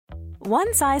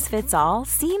One size fits all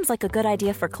seems like a good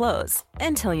idea for clothes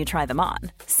until you try them on.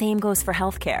 Same goes for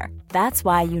healthcare. That's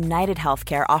why United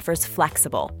Healthcare offers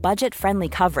flexible, budget-friendly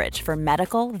coverage for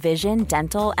medical, vision,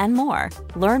 dental, and more.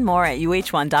 Learn more at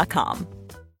uh1.com.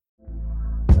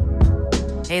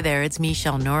 Hey there, it's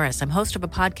Michelle Norris. I'm host of a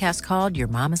podcast called Your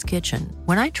Mama's Kitchen.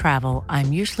 When I travel,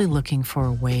 I'm usually looking for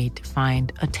a way to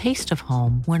find a taste of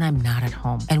home when I'm not at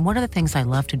home. And one of the things I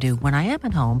love to do when I am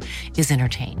at home is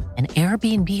entertain. And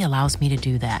Airbnb allows me to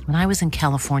do that. When I was in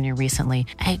California recently,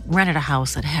 I rented a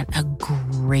house that had a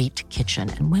great kitchen.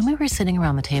 And when we were sitting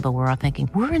around the table, we're all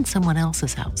thinking, we're in someone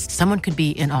else's house. Someone could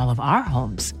be in all of our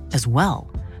homes as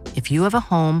well. If you have a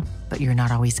home, but you're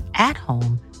not always at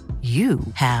home, you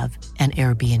have an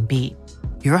Airbnb.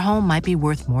 Your home might be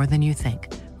worth more than you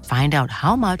think. Find out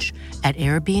how much at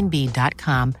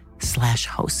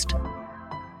airbnb.com/host.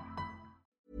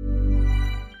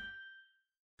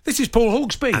 This is Paul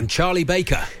Hawksby. And Charlie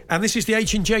Baker. And this is the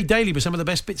H&J Daily with some of the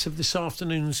best bits of this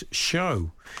afternoon's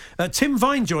show. Tim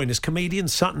Vine joined us, comedian,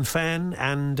 Sutton fan,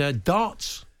 and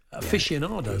darts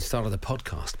aficionado. He started the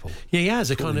podcast, Paul. Yeah, he has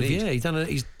a kind of,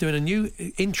 he's doing a new,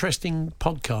 interesting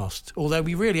podcast, although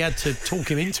we really had to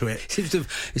talk him into it. It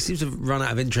seems to have run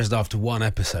out of interest after one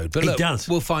episode. But look, it does.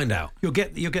 We'll find out. You'll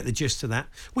get the gist of that.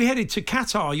 We headed to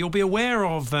Qatar. You'll be aware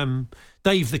of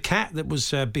Dave the cat that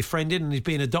was befriended and is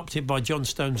being adopted by John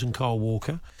Stones and Carl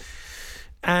Walker.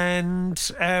 And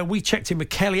we checked in with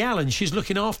Kelly Allen. She's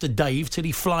looking after Dave till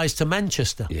he flies to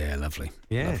Manchester. Yeah, lovely.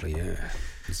 Yeah. Lovely, yeah.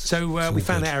 So we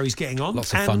found out how he's getting on.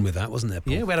 Lots of fun with that, wasn't there,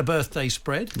 Paul? Yeah, we had a birthday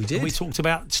spread. We did. And we talked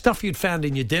about stuff you'd found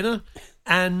in your dinner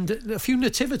and a few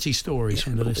nativity stories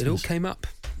from the listeners. It all came up.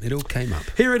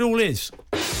 Here it all is.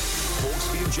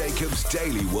 Hawksby and Jacobs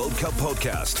Daily World Cup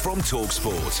Podcast from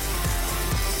TalkSport.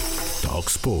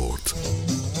 TalkSport.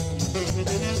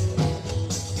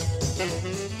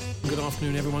 Good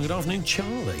afternoon, everyone. Good afternoon,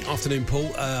 Charlie. Afternoon,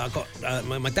 Paul. I got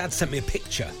my dad sent me a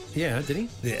picture. Yeah, did he?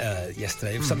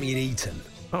 Yesterday of something he'd eaten.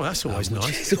 Oh, that's always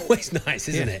nice. It's always nice,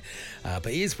 isn't it?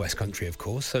 But he is West Country, of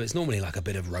course, so it's normally like a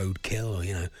bit of roadkill.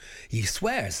 You know, he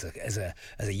swears as a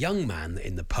young man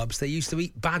in the pubs they used to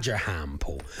eat badger ham,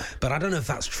 Paul. But I don't know if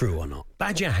that's true or not.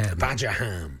 Badger ham. Badger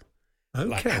ham. Okay.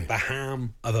 Like the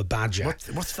ham of a badger.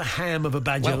 What's the ham of a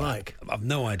badger like? I've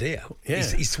no idea. Yeah.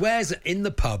 He swears that in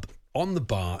the pub, on the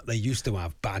bar, they used to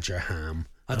have badger ham.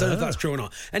 I don't know if that's true or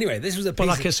not. Anyway, this was a piece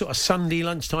like a sort of Sunday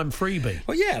lunchtime freebie.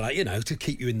 Well, yeah, like, you know, to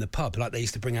keep you in the pub. Like they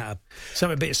used to bring out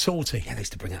something a bit salty. Yeah, they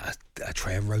used to bring out a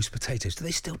tray of roast potatoes. Do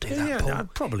they still do that, Paul? No,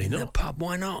 probably in not. the pub,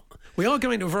 why not? We are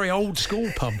going to a very old school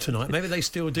pub tonight. Maybe they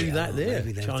still do that there.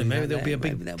 Maybe there'll be a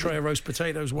big tray of roast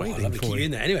potatoes waiting for you.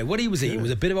 In there. Anyway, what he was eating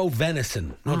was a bit of old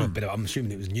venison. Not a bit of, I'm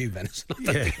assuming it was new venison.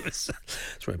 It's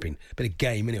probably been a bit of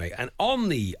game anyway. And on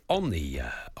the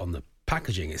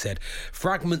packaging, it said,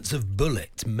 "Fragments of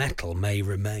bullet metal may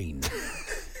remain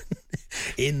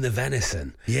in the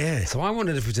venison." Yeah. So I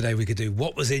wondered if today we could do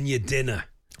what was in your dinner.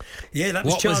 Yeah, that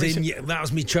was Charlie's.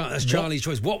 That's Charlie's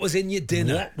choice. What was in your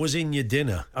dinner? What was in your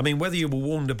dinner? I mean, whether you were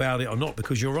warned about it or not,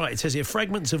 because you're right. It says here,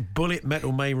 fragments of bullet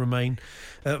metal may remain.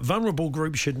 Vulnerable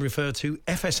groups should refer to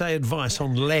FSA advice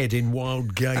on lead in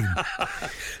wild game.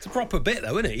 It's a proper bit,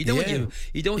 though, isn't it? You don't want your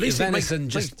venison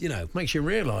makes you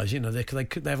realise, they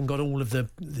haven't got all of the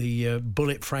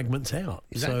bullet fragments out.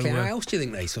 Exactly. So, how else do you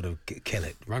think they sort of kill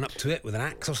it? Run up to it with an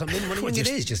axe or something? What do you think it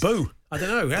is? Just boo. I don't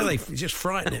know how they just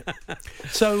frighten it.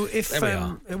 So,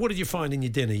 what did you find in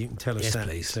your dinner? You can tell us that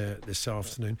please. This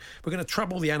afternoon. We're going to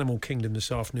trouble the animal kingdom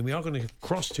this afternoon. We are going to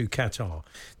cross to Qatar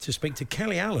to speak to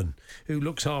Kelly Allen, who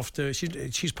looks after.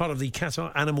 She's part of the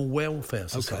Qatar Animal Welfare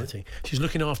Society. Okay. She's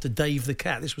looking after Dave the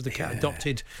cat. This was the cat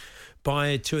adopted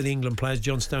by two of the England players,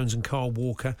 John Stones and Carl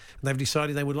Walker, and they've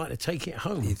decided they would like to take it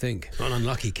home. You think? Not an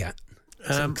unlucky cat.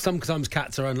 Sometimes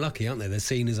cats are unlucky, aren't they? They're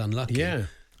seen as unlucky. Yeah.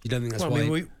 You don't think that's why? I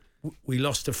mean, we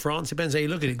lost to France. Depends how you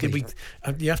look at it. Did we?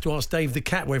 You have to ask Dave the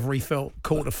cat whether he felt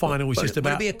quarter-final was just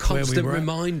about. Would it be a constant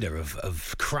reminder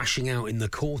of crashing out in the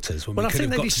quarters when we could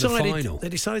have got to the final? They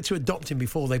decided to adopt him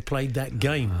before they played that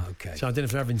game. Okay. So I don't know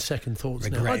if they're having second thoughts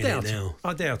now. I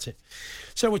doubt it.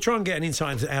 So we'll try and get an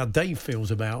insight into how Dave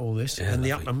feels about all this. Yeah,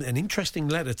 and an interesting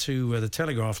letter to the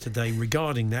Telegraph today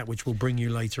regarding that, which we'll bring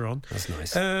you later on. That's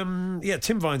nice.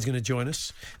 Tim Vine's going to join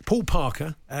us. Paul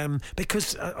Parker,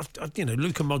 because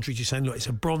Luka Modric Etheridge is saying, look, it's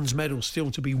a bronze medal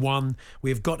still to be won.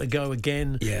 We've got to go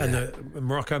again. Yeah. And the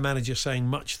Morocco manager saying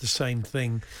much the same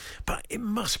thing. But it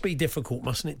must be difficult,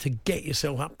 mustn't it, to get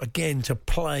yourself up again to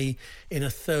play in a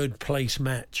third-place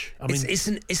match? I mean, it's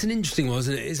an interesting one,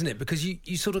 isn't it? Because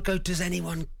you sort of go, does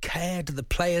anyone care? Do the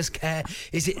players care?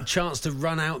 Is it a chance to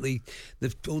run out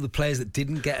all the players that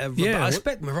didn't get a run? Yeah, but I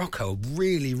expect Morocco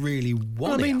really, really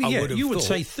won it. You would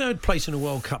say third place in a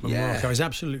World Cup in Morocco is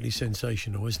absolutely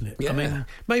sensational, isn't it? Yeah. I mean,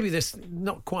 maybe there's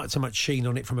not quite so much sheen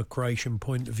on it from a Croatian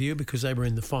point of view because they were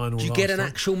in the final. Do you get an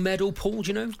actual medal, Paul? Do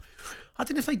you know? I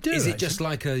don't know if they do. Is it just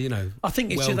like a, I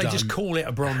think it's they just call it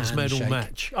a bronze medal handshake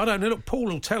match. I don't know. Look, Paul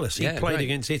will tell us. He played great.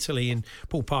 against Italy, and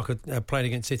Paul Parker played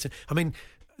against Italy. I mean,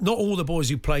 not all the boys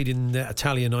who played in the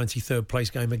Italia 93rd place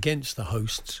game against the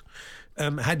hosts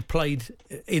had played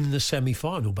in the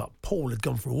semi-final, but Paul had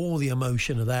gone through all the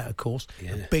emotion of that, of course.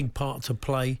 Yeah. A big part to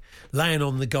play, laying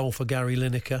on the goal for Gary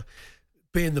Lineker,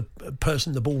 being the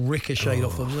person the ball ricocheted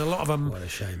off them. A lot of what a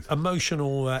shame.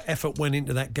 emotional effort went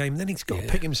into that game. Then he's got to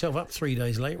pick himself up 3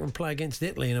 days later and play against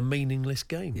Italy in a meaningless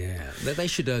game. Yeah, they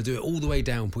should do it all the way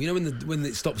down, Paul. You know, when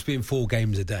it stops being 4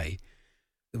 games a day,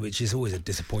 which is always a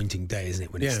disappointing day, isn't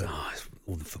it? When it's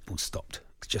all the football stopped.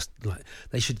 It's just like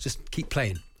they should just keep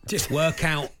playing. Just work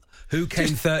out who came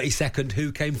 32nd,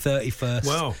 who came 31st.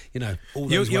 Well, all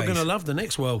those you're ways. going to love the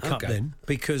next World Cup then,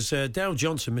 because Dale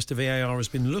Johnson, Mr. VAR, has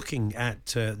been looking at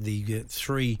the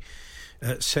 3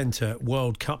 centre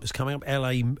World Cup that's coming up.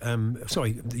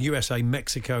 the USA,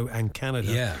 Mexico, and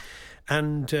Canada. Yeah.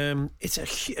 And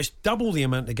it's double the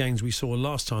amount of games we saw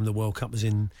last time the World Cup was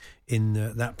in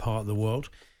that part of the world.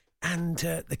 And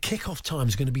the kick-off time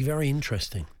is going to be very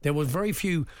interesting. There were very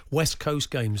few West Coast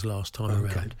games last time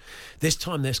around. This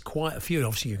time there's quite a few.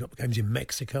 Obviously, you've got games in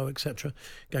Mexico, etc.,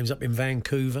 games up in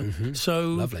Vancouver. Mm-hmm. So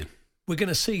lovely. We're going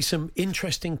to see some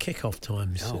interesting kick-off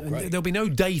times. Oh, great. There'll be no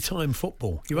daytime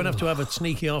football. You won't have to have a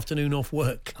sneaky afternoon off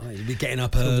work. Oh, you'll be getting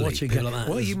up early. Watch a people game. like that.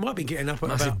 Well, There's you might be getting up at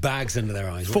massive about bags under their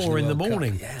eyes. 4 in the World Cup.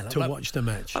 morning to like watch the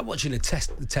match. I'm watching the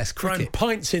test Throwing cricket.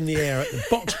 pints in the air at the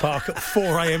box park at 4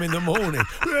 a.m. in the morning.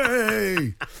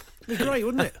 Hey! It'd be great,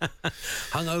 wouldn't it?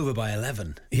 Hung over by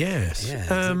 11. Yes.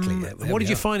 Yeah, exactly. What did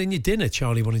you find in your dinner?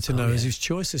 Charlie wanted to know as his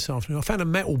choice this afternoon. I found a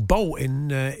metal bolt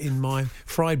in my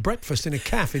fried breakfast in a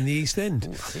cafe in the East End.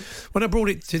 When I brought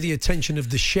it to the attention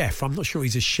of the chef, I'm not sure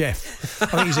he's a chef.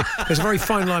 I think there's a very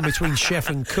fine line between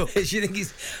chef and cook. Do you think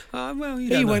he's... well, you He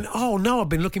don't know. went, oh no, I've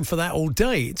been looking for that all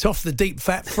day. It's off the deep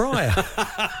fat fryer.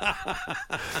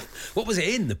 What was it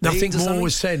in? The Nothing beans or more something?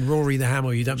 was said. Rory the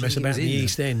Hammer, you don't Do you mess think it about was in the in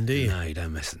East them? End, do you? No, you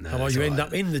don't mess. No, Otherwise it's you all end right.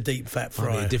 up in the deep fat Might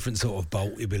be fryer. a different sort of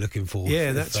bolt you'd be looking for. Yeah,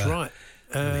 if, that's right.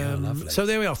 lovely. So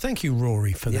there we are. Thank you,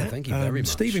 Rory, for Yeah, that. thank you very much.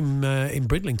 Steve in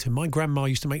Bridlington, my grandma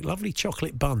used to make lovely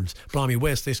chocolate buns. Blimey,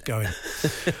 where's this going?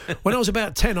 When I was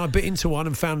about 10, I bit into one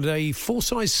and found a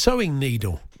full-size sewing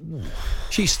needle.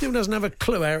 She still doesn't have a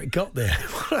clue how it got there.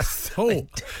 What a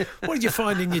thought. What did you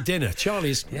find in your dinner?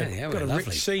 Charlie's got we're a lovely.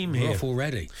 rich seam We're here. off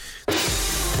already.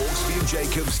 Hawksbee and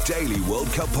Jacobs Daily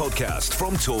World Cup Podcast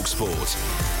from TalkSport.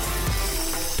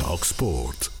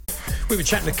 TalkSport. We were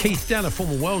chatting to Keith Danner,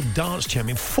 former world dance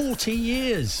champion. 40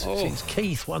 years since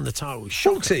Keith won the title.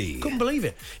 40? Couldn't believe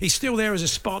it. He's still there as a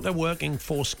sparkler working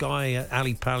for Sky,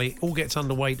 Ali Pali. All gets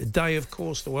underway today, of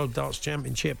course, the World Darts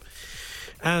Championship.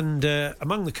 And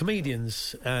among the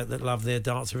comedians that love their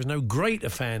darts, there is no greater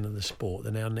fan of the sport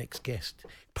than our next guest.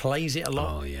 Plays it a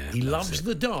lot. Oh, yeah. He loves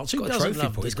the darts. Who Got a doesn't trophy,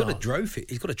 love Paul. the He's got a darts? trophy.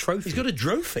 He's got a trophy. He's got a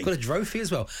trophy. Got a trophy as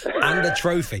well, and a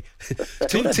trophy.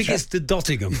 2 tickets to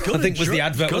Dottingham. I think was the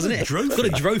advert, got wasn't a it? trophy. Got a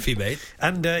trophy, mate.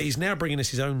 And he's now bringing us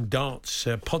his own darts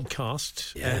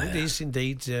podcast. Yeah. It is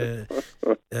indeed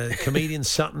comedian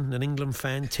Sutton, an England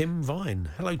fan, Tim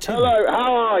Vine. Hello, Tim. Hello,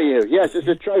 how are you? Yes, it's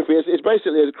a trophy. It's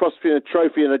basically a cross between a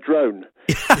trophy and a drone.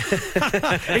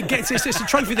 It's a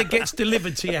trophy that gets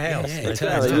delivered to your house. Yeah, It's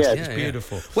yes.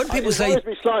 beautiful. When people It say, worries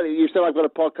me slightly that you said I've got a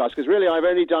podcast, because really I've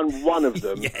only done one of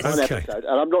them, Yes. one Okay. episode,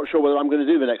 and I'm not sure whether I'm going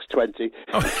to do the next 20.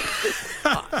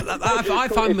 I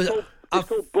find... It's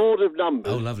called Board of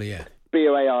Numbers. Oh, lovely, yeah.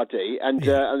 BOARD, and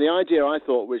the idea I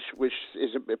thought, which is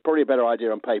probably a better idea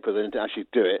on paper than to actually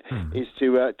do it, is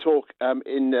to talk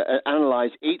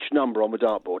analyse each number on the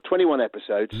dartboard. 21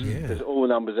 episodes, there's all the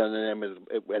numbers and then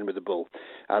end with the bull.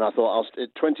 And I thought,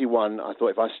 at 21, I thought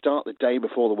if I start the day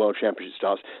before the World Championship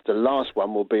starts, the last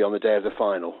one will be on the day of the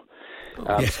final.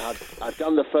 I've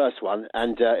done the first one,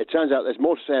 and it turns out there's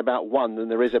more to say about one than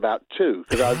there is about two.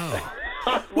 Because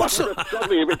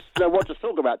struggling a bit to know what to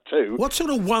talk about two. What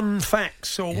sort of one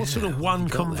facts or what sort of one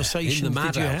got conversation there? In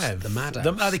the did you madhouse. have? The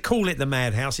madhouse. They call it the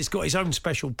madhouse. It's got its own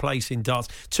special place in darts.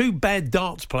 2 bad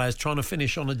darts players trying to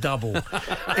finish on a double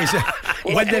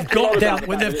when they've got down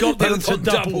to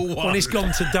double one. when it's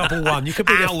gone to double one, you could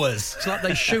be hours. It's like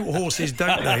they shoot horses,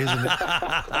 don't they? Isn't it?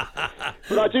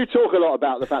 But I do talk a lot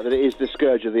about the fact that it is the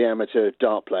scourge of the amateur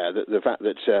dart player. The fact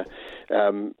that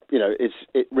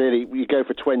it really, you go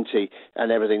for 20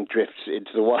 and everything drifts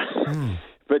into the one.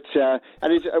 But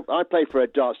I play for a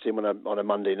darts team on a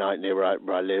Monday night near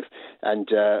where I live, and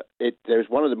there's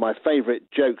one of my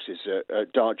favourite jokes is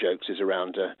dart jokes is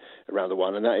around the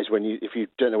one, and that is when if you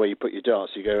don't know where you put your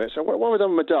darts, you go, so what have I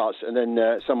done with my darts? And then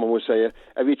someone will say,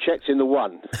 have you checked in the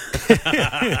one?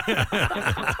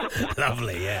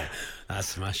 Lovely, yeah. That's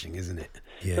smashing, isn't it?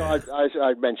 Yeah. So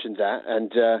I mentioned that,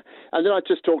 and then I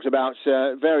just talked about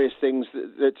various things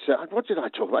that what did I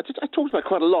talk about? I talked about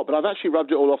quite a lot, but I've actually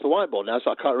rubbed it all off the whiteboard now,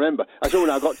 so I can't remember. I've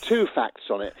got 2 facts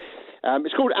on it.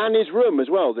 It's called Annie's Room as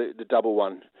well, the double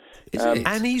one. Is it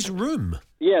Annie's Room?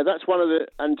 Yeah, that's one of the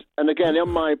and again on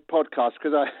my podcast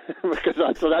because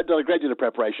I thought I'd done a great deal of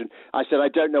preparation. I said I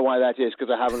don't know why that is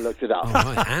because I haven't looked it up. Oh,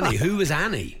 right. Annie, who was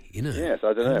Annie? You know. Yes,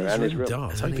 I don't know. Annie's Room.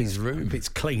 Darts. Annie's Room. Hope it's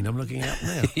clean. I'm looking out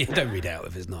now. Yeah, don't read out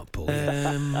if it's not, Paul.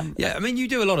 Yeah, I mean, you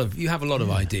have a lot of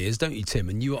ideas, don't you, Tim?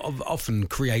 And you often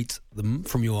create them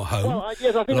from your home. Well,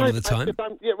 yes, I think a lot of the time.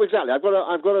 Yeah, exactly. I've got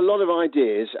a lot of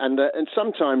ideas, and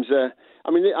sometimes. I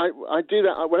mean, I do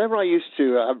that whenever I used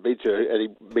to. I haven't been to any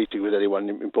meeting with anyone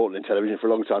important in television for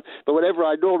a long time, but whenever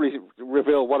I normally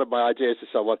reveal one of my ideas to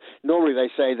someone, normally they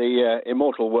say the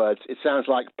immortal words, it sounds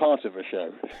like part of a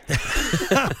show.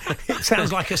 It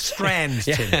sounds like a strand,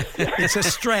 Tim. Yeah. It's a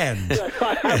strand. Yeah,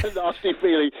 I have a nasty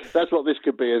feeling that's what this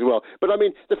could be as well. But I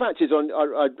mean, the fact is,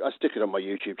 I stick it on my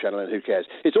YouTube channel, and who cares?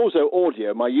 It's also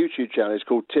audio. My YouTube channel is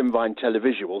called Tim Vine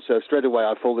Televisual, so straight away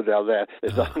I folded down there.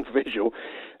 There's nothing visual.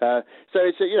 So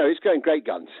it's going great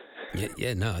guns.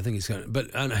 Yeah, no, I think it's going.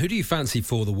 But who do you fancy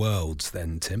for the Worlds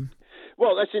then, Tim?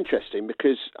 Well, that's interesting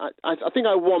because I think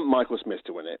I want Michael Smith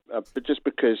to win it, but just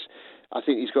because I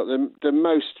think he's got the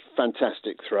most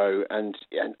fantastic throw, and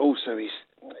also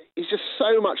he's just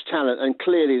so much talent, and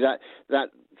clearly that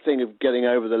thing of getting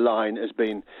over the line has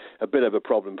been a bit of a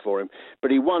problem for him. But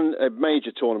he won a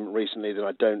major tournament recently that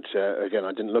I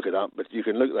didn't look it up, but you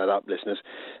can look that up, listeners.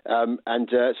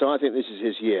 So I think this is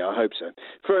his year. I hope so.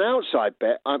 For an outside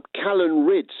bet, Callan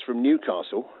Ridds from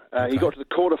Newcastle. He got to the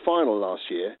quarter-final last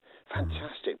year.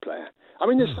 Fantastic player. I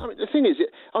mean, the thing is,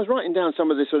 I was writing down some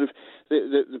of the sort of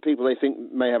the people they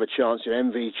think may have a chance.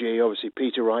 MVG, obviously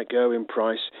Peter Wright, Gerwyn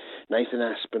Price, Nathan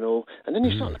Aspinall, and then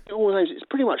you start looking at all those. It's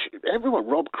pretty much everyone.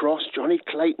 Rob Cross, Johnny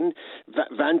Clayton,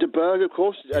 Van der Berg, of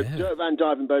course. Dirk van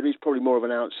Dijvenbode, he's probably more of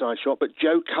an outside shot, but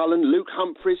Joe Cullen, Luke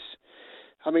Humphries.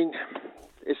 I mean,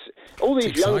 it's all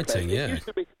these young players. Yeah. It used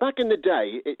to be, back in the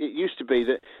day, it used to be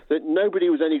that nobody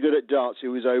was any good at darts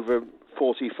who was over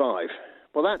 45.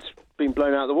 Well, that's been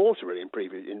blown out of the water really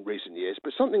in recent years.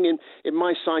 But something in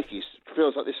my psyche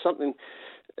feels like there's something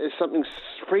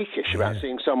freakish about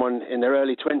seeing someone in their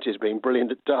early 20s being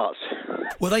brilliant at darts.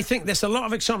 Well, they think there's a lot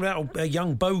of excitement about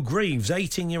young Bo Greaves,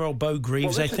 18-year-old Bo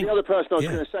Greaves. Well, this is the other person I was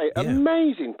going to say.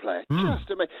 Amazing player, just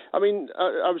amazing. I mean,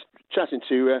 I was chatting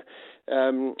to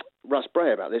Russ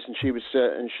Bray about this, and he was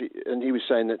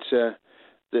saying that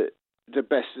the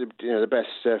best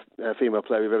female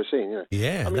player we've ever seen.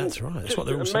 Yeah, I mean, that's right. That's what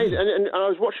they're all amazing. saying. And I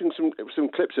was watching some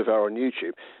clips of her on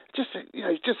YouTube. Just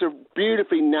a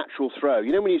beautifully natural throw.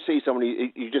 You know, when you see someone,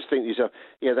 you just think to yourself,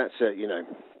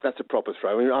 that's a proper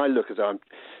throw. I mean, I look as though I'm,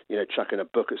 chucking a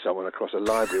book at someone across a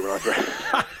library when I throw.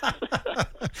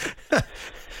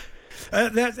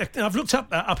 I've looked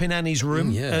up in Annie's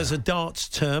Room as a darts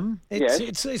term.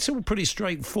 It's all pretty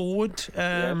straightforward.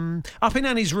 Up in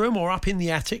Annie's Room or up in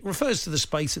the attic refers to the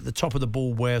space at the top of the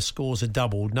ball where scores are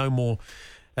doubled. No more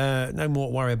to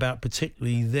worry about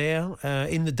particularly there.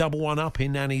 In the double one up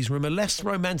in Annie's Room, a less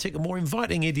romantic and more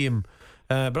inviting idiom.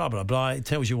 Blah, blah, blah. It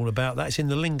tells you all about that. It's in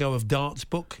the Lingo of Darts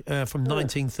book from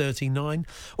 1939.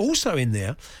 Also in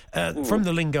there, from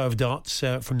the Lingo of Darts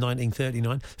from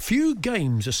 1939, few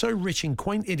games are so rich in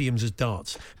quaint idioms as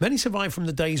darts. Many survive from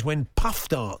the days when puff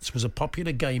darts was a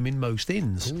popular game in most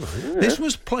inns. This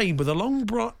was played with a long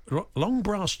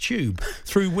brass tube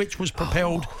through which was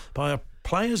propelled by a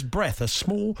player's breath, a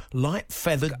small, light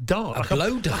feathered dart.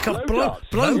 Blow dart. Like a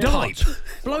blow dart.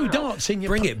 Blow darts in your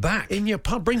Bring it back. In your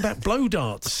pub. Bring back blow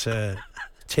darts,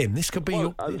 Tim. This could be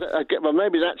your... Well,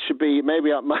 maybe that should be... Maybe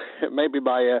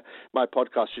my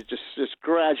podcast should just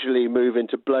gradually move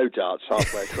into blow darts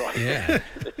halfway across.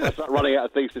 It's like running out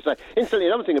of things to say. Incidentally,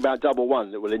 another thing about double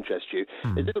one that will interest you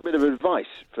is a little bit of advice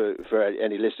for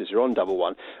any listeners who are on double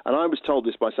one. And I was told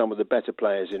this by some of the better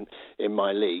players in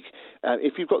my league.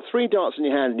 If you've got 3 darts in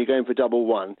your hand and you're going for double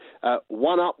one,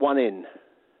 one up, one in.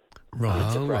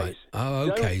 Right. Oh, right.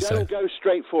 Oh, okay. Don't go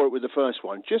straight for it with the first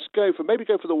one. Just go for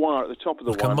the wire at the top of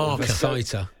the wire. A marker. A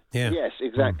citer. Yeah. Yes,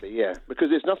 exactly. Yeah, because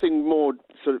there's nothing more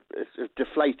sort of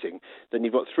deflating than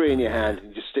you've got 3 in your hand and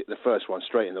you just stick the first one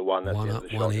straight in the one. That's One the up,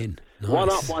 end of the one shot. in. Nice. One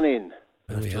up, one in.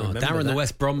 There we are. remember Darren, the that.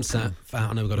 West Brom fan.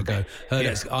 I know we've got to go.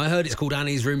 I heard it's called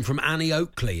Annie's Room from Annie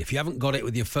Oakley. If you haven't got it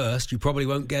with your first, you probably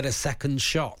won't get a second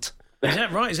shot. Is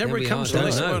that right? Is that There where we it comes are. from?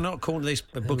 Don't know. We're not calling this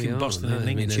a book There in we Boston are. and No, I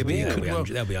mean, Lincolnshire, but you could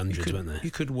there'll be hundreds, won't there? You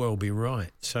could well be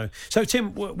right. So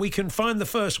Tim, we can find the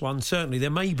first one. Certainly, there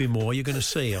may be more. You're going to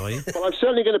see, are you? Well, I'm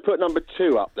certainly going to put number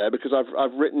 2 up there because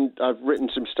I've written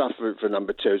some stuff for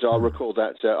number 2, so I'll record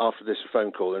that after this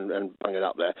phone call and bung it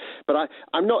up there. But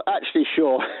I'm not actually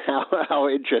sure how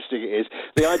interesting it is.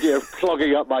 The idea of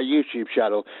clogging up my YouTube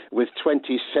channel with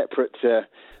 20 separate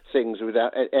things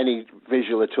without any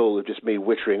visual at all of just me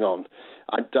wittering on.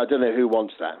 I don't know who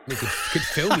wants that. You could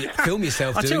film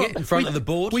yourself I tell doing you it what, in front of the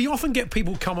board. We often get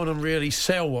people come on and really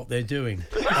sell what they're doing.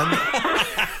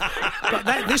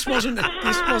 But this wasn't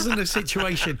a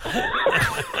situation.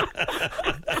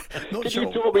 Not Can sure.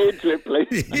 you talk me into it,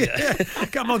 please? Yeah.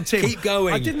 Come on, Tim. Keep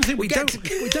going. I didn't think we don't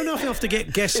often have to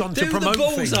get guests on to Do the promote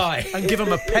things bullseye. and give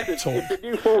them a pep talk. It's a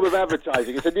new form of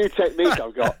advertising. It's a new technique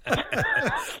I've got.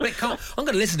 I'm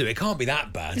going to listen to it. It can't be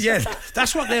that bad. Yeah,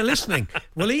 that's what they're listening.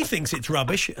 Well, he thinks it's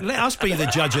rubbish. Let us be the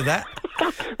judge of that.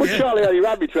 Well, Charlie only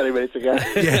ran me 20 minutes ago.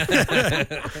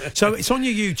 So it's on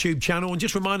your YouTube channel, and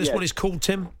just remind us what it's called,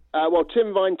 Tim. Well,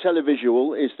 Tim Vine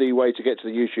Televisual is the way to get to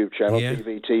the YouTube channel, Yeah.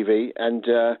 TV, and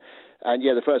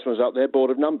yeah, the first one's up there, Board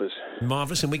of Numbers.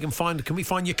 Marvellous, and can we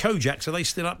find your Kojaks? Are they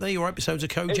still up there, your episodes of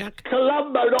Kojak?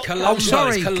 Columbo, not Columbo. Oh,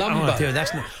 sorry. It's Columbo. Oh, dear,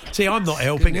 that's not... See, I'm not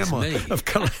helping, Goodness am I? me. I'm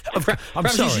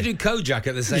Perhaps sorry. you should do Kojak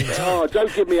at the same time. Oh,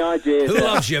 don't give me ideas. Who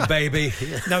loves you, baby?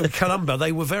 No, Columbo,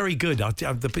 they were very good.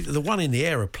 The one in the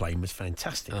aeroplane was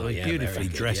fantastic. Oh, yeah, beautifully very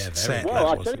good. dressed Yeah, very set. good. Well, that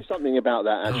I'll was. tell you something about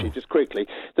that, actually, just quickly.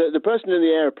 The person in the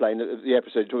aeroplane, the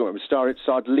episode you're talking about,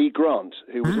 starred Lee Grant,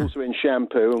 who was also in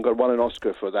Shampoo and won an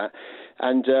Oscar for that.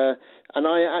 And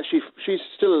I actually, she's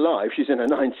still alive, she's in her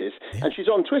 90s, and she's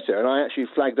on Twitter, and I actually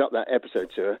flagged up that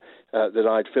episode to her that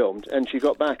I'd filmed, and she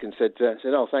got back and said,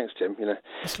 "Oh, thanks, Tim,"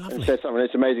 That's and lovely. said something,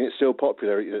 "It's amazing, it's still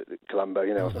popular at Columbo," or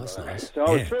something that's like that. nice. So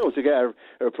I was Yeah. thrilled to get a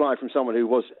reply from someone who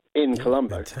was in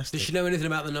Columbo. Fantastic. Does she know anything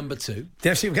about the number 2?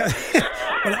 Yes, you go.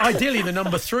 Well, ideally the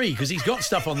number 3, because he's got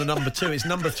stuff on the number 2. It's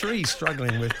number 3 he's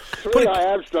struggling with. Three, I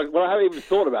have struggled. Well, I haven't even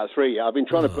thought about 3 yet. I've been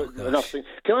trying to put enough things.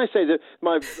 Can I say that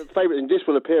my favourite thing? This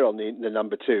will appear on the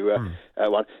number 2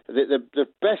 one. The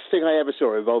best thing I ever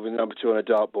saw involving number 2 on a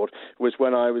dartboard was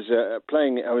when I was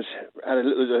playing. I had a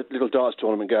little darts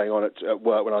tournament going on at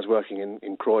work when I was working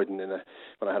in Croydon when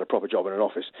I had a proper job in an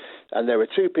office, and there were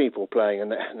 2 people playing,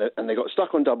 and they got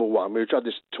stuck on double one. We tried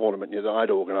this tournament that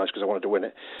I'd organised because I wanted to win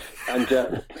it, and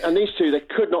these 2 they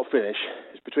could not finish.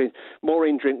 It's between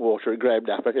Maureen Drinkwater and Graham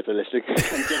Napper, if they're listening.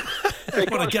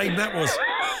 What a game that was.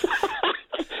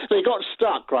 They got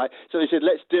stuck, right? So they said,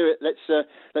 "Let's do it.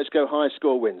 Let's go highest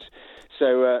score wins."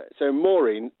 So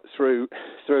Maureen threw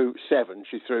 7.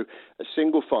 She threw a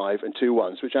single 5 and 2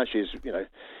 1s, which actually is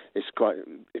it's quite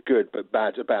good, but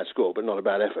a bad score, but not a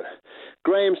bad effort.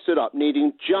 Graham stood up,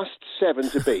 needing just 7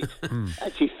 to beat, and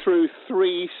he threw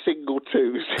 3 single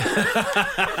 2s.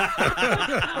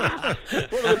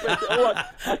 One of the best,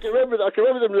 I can remember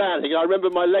them landing. I remember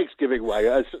my legs giving way.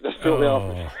 Shortly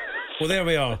after. Well, there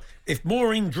we are. If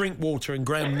Maureen Drinkwater and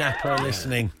Graham Napper are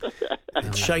listening,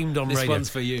 it's shamed on This radio. one's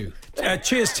for you.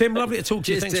 Cheers, Tim. Lovely to talk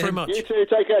to you. Cheers, Thanks Tim. very much. You too.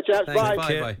 Take care, chaps. Thanks, Bye. bye.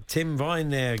 Take care. Tim Vine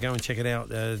there. Go and check it out.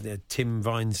 Tim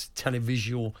Vine's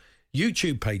televisual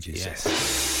YouTube pages. Yes.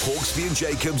 Hawksby and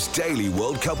Jacobs Daily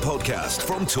World Cup Podcast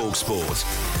from TalkSport.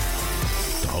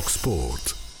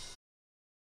 TalkSport.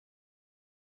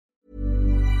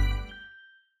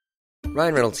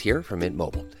 Ryan Reynolds here from Mint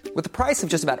Mobile. With the price of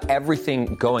just about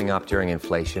everything going up during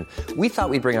inflation, we thought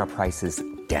we'd bring our prices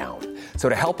down. So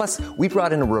to help us, we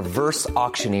brought in a reverse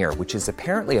auctioneer, which is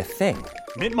apparently a thing.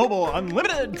 Mint Mobile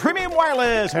Unlimited Premium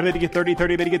Wireless. How to get 30,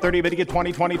 30, bit to get 30, bit to get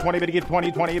 20, 20, 20, bit to get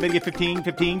 20, 20, bit to get 15,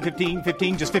 15, 15,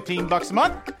 15, just $15 a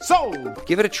month? Sold!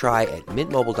 Give it a try at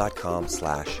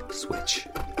mintmobile.com/switch.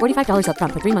 $45 up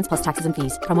front for 3 months plus taxes and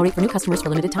fees. Promo rate for new customers for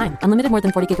limited time. Unlimited more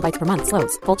than 40 gigabytes per month.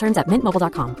 Slows full terms at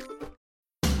mintmobile.com.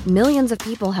 Millions of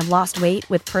people have lost weight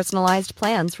with personalized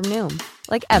plans from Noom.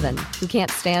 Like Evan, who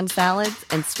can't stand salads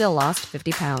and still lost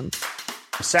 50 pounds.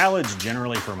 Salads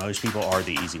generally for most people are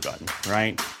the easy button,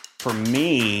 right? For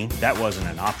me, that wasn't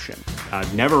an option. I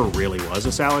never really was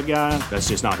a salad guy. That's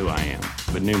just not who I am.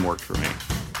 But Noom worked for me.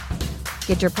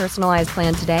 Get your personalized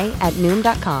plan today at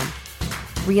Noom.com.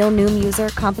 Real Noom user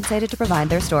compensated to provide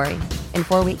their story. In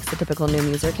 4 weeks, the typical Noom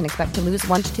user can expect to lose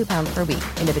 1 to 2 pounds per week.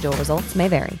 Individual results may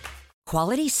vary.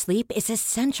 Quality sleep is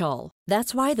essential.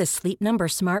 That's why the Sleep Number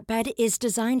Smart Bed is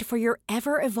designed for your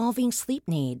ever-evolving sleep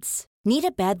needs. Need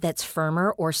a bed that's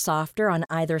firmer or softer on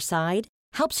either side?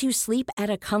 Helps you sleep at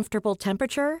a comfortable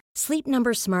temperature? Sleep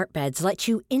Number Smart Beds let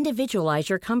you individualize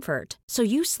your comfort, so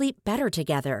you sleep better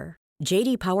together.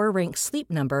 J.D. Power ranks Sleep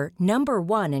Number number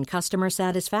 1 in customer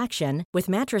satisfaction with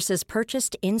mattresses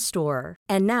purchased in-store.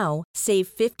 And now, save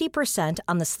 50%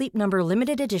 on the Sleep Number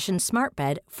Limited Edition Smart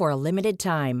Bed for a limited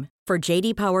time. For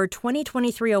J.D. Power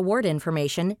 2023 award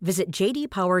information, visit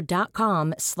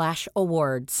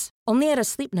jdpower.com/awards. Only at a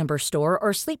Sleep Number store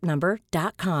or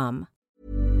sleepnumber.com.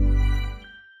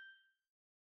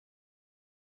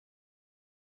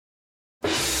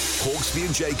 Hawksby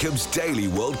and Jacobs Daily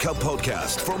World Cup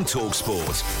Podcast from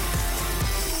TalkSport.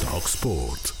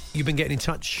 TalkSport. You've been getting in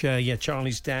touch.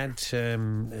 Charlie's dad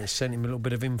sent him a little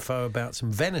bit of info about some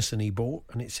venison he bought,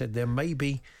 and it said there may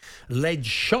be lead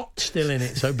shot still in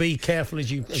it, so be careful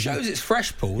as you... Shows it's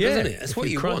fresh, Paul, doesn't it? That's what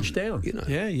you crunch want. Down. You know.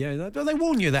 Yeah. They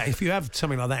warn you that if you have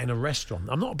something like that in a restaurant.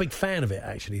 I'm not a big fan of it,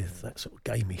 actually, that sort of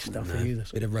gamey stuff. No,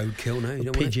 bit of roadkill, no? You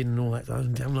don't pigeon and all that. I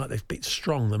don't like it. A bit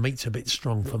strong. The meat's a bit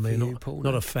strong for me.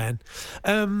 Not a fan.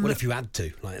 What if you had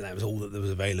to? Like, that was all that was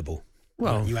available?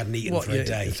 Well, you hadn't eaten for a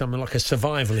day. Something like a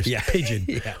survivalist pigeon.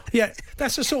 Yeah,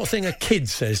 that's the sort of thing a kid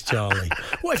says, Charlie.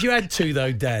 What if you had to,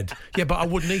 though, Dad? Yeah, but I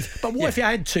wouldn't eat. But what if you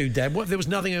had to, Dad? What if there was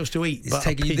nothing else to eat? It's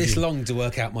taking you this long to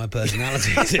work out my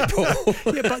personality, is it, Paul?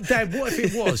 Yeah, but Dad, what if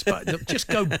it was? But look, just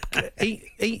go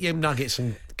eat your nuggets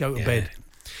and go to bed.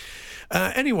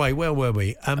 Anyway, where were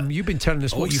we? You've been telling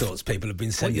us what sorts of people have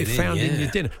been sending what you found in your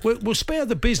dinner. We'll spare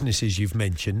the businesses you've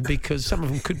mentioned because some of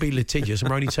them could be litigious and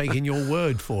we're only taking your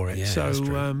word for it. Yeah, so that's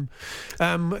true.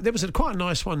 There was quite a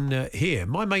nice one here.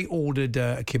 My mate ordered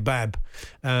a kebab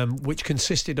which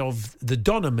consisted of the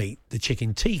doner meat, the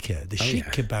chicken tikka, the sheikh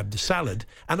kebab, the salad,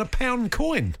 and a pound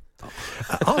coin.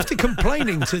 After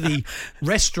complaining to the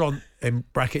restaurant in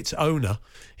brackets owner,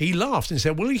 he laughed and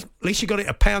said, well, at least you got it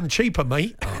a pound cheaper,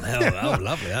 mate. Oh,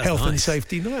 lovely. That's Health nice. and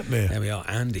safety nightmare. There we are.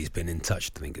 Andy's been in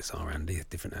touch. I think it's our Andy, a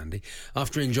different Andy.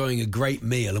 After enjoying a great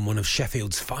meal in one of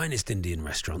Sheffield's finest Indian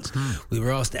restaurants, we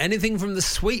were asked anything from the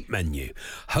sweet menu.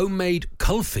 Homemade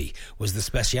kulfi was the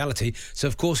speciality, so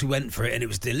of course we went for it, and it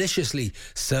was deliciously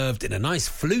served in a nice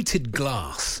fluted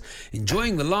glass.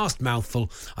 Enjoying the last mouthful,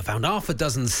 I found half a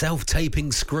dozen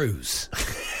self-taping screws.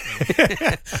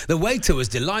 The waiter was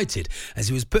delighted as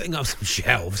he was putting up some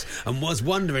shelves and was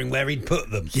wondering where he'd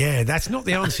put them. Yeah, that's not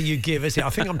the answer you give, is it? I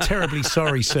think I'm terribly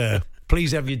sorry, sir.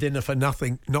 Please have your dinner for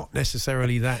nothing, not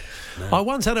necessarily that. No. I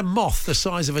once had a moth the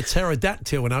size of a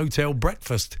pterodactyl in a hotel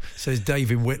breakfast, says Dave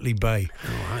in Whitley Bay.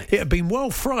 All right. It had been well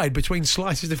fried between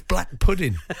slices of black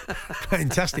pudding.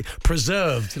 Fantastic.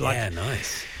 Preserved. Yeah,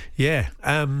 nice. Yeah.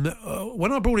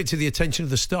 When I brought it to the attention of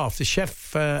the staff, the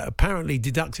chef apparently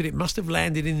deducted it must have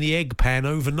landed in the egg pan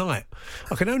overnight.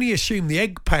 I can only assume the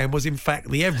egg pan was, in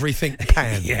fact, the everything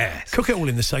pan. Yes. Cook it all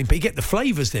in the same pan. You get the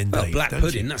flavours then, Dave. Black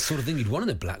pudding, that sort of thing you'd want in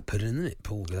a black pudding, isn't it,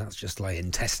 Paul? That's just like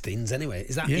intestines anyway.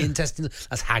 Is that intestines?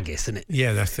 That's haggis, isn't it?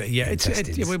 Yeah, that's it. Yeah,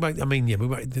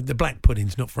 the black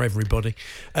pudding's not for everybody.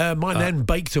 My nan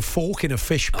baked a fork in a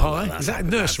fish pie. Well, is that a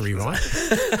nursery, right?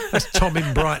 That's Tom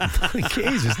in Brighton. I think it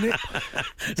is, isn't it?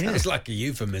 Sounds like a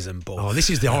euphemism, Paul. Oh, this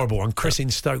is the horrible one. Chris in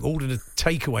Stoke ordered a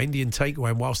takeaway, Indian takeaway,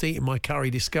 and whilst eating my curry,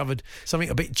 discovered something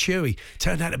a bit chewy.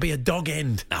 Turned out to be a dog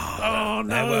end. Oh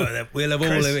no! We'll have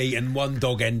all eaten one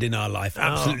dog end in our life.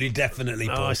 Absolutely, definitely,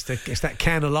 Paul. It's that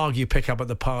can of lager you pick up at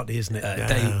the party, isn't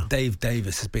it? Dave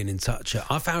Davis has been in touch.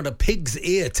 I found a pig's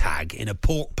ear tag in a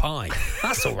pork pie.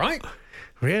 That's all right.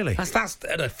 Really? That's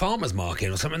at a farmer's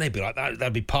market or something. They'd be like that.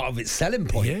 That'd be part of its selling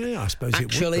point. Yeah, I suppose it would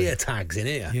be. Actual ear tags in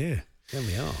here. Yeah. There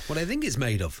we are. What do you think it's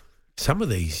made of? Some of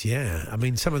these, yeah. I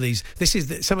mean, some of these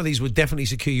would definitely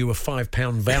secure you a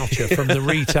 £5 voucher from the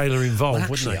retailer involved,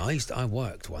 actually, wouldn't they? I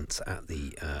worked once at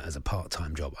the as a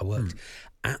part-time job. I worked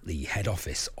at the head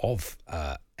office of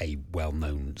a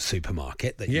well-known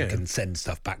supermarket that you can send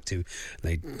stuff back to.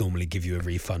 They normally give you a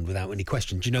refund without any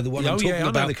questions. Do you know the one I'm talking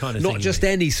about? The kind of Not just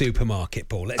any supermarket,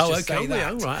 Paul. Let's just say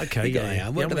that. Oh, right, okay. I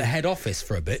worked at the head office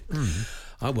for a bit.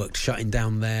 I worked shutting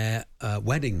down their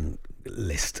wedding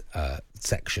list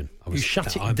section. You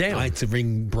shut it down? I had to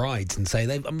ring brides and say,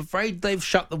 I'm afraid they've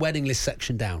shut the wedding list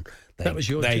section down. That was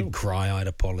your They'd job. cry, I'd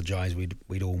apologise,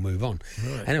 we'd all move on.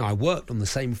 Right. Anyway, I worked on the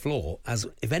same floor as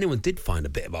if anyone did find a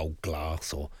bit of old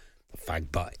glass or a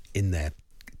fag butt in their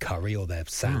curry or their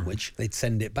sandwich, they'd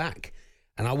send it back.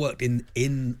 And I worked on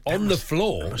the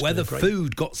floor where the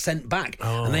food got sent back.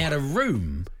 And they had a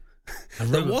room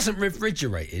that wasn't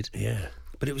refrigerated. Yeah.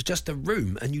 but it was just a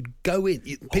room, and you'd go in.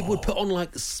 People would put on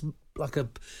like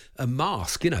a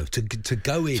mask, to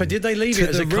go in. So did they leave it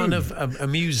as a kind of a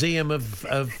museum of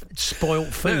spoilt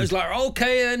food? No, it was like,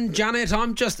 okay then, Janet,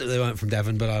 they weren't from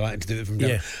Devon, but I like to do it from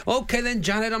Devon. Yeah. Okay then,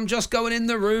 Janet, I'm just going in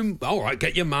the room. All right,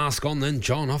 get your mask on then,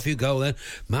 John, off you go then.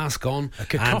 Mask on. A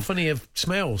cacophony of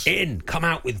smells. Come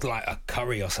out with like a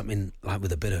curry or something, like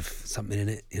with a bit of something in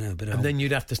it, a bit of... And then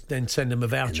you'd have to then send them a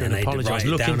voucher and apologise.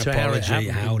 Look into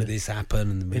how did this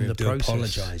happen? And in the process.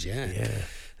 Apologise, yeah.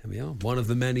 There we are. One of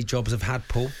the many jobs I've had,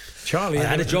 Paul. Charlie, I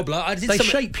had a job like they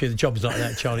shape you, the jobs like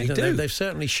that, Charlie. They do. They've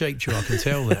certainly shaped you. I can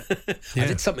tell that. Yeah. I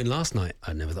did something last night.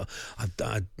 I never thought.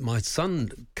 My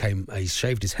son came. He's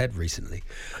shaved his head recently,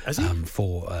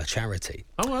 for charity.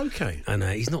 Oh, okay. And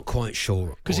he's not quite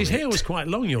sure because his hair was quite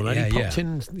long. Your lad. He popped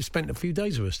in. He spent a few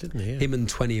days with us, didn't he? Yeah. Him and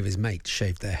 20 of his mates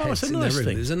shaved their heads. It's a nice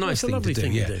thing. It was a nice thing to do.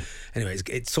 Yeah. Anyway,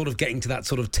 it's sort of getting to that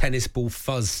sort of tennis ball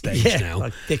fuzz stage now.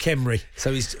 Like Dick Emery.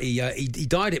 So he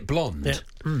dyed it blonde. Yeah.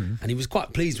 And he was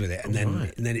quite pleased with it, and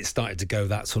then it started to go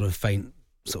that sort of faint,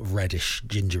 sort of reddish,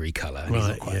 gingery colour.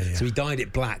 So he dyed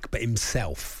it black, but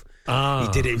himself. He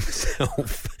did it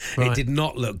himself. It did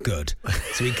not look good.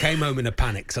 So he came home in a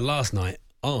panic. So last night,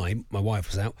 my wife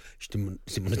was out. She didn't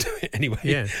want to do it anyway.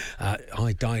 Yeah.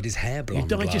 I dyed his hair blonde.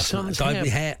 You dyed your son's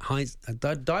hair? I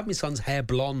dyed my son's hair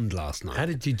blonde last night. How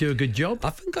did you do a good job?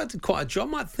 I think I did quite a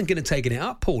job. I'm thinking of taking it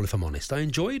up, Paul, if I'm honest. I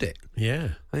enjoyed it. Yeah.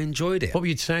 I enjoyed it. What were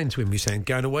you saying to him? Were you saying,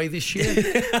 going away this year?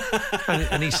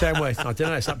 and he's saying, well, I don't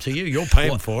know, it's up to you. You're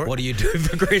paying for it. What are you doing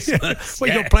for Christmas?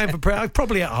 Well, you're playing for... I'm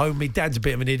probably at home. My dad's a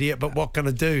bit of an idiot, but what can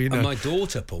I do, And my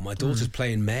daughter, Paul,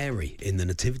 playing Mary in the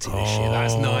Nativity this year.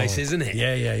 That's nice, isn't it?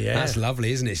 Yeah. That's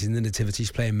lovely, isn't it? She's in the Nativity,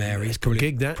 she's playing Mary. It's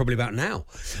probably about now.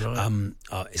 Right.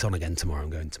 It's on again tomorrow. I'm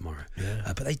going tomorrow. Yeah.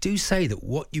 But they do say that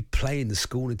what you play in the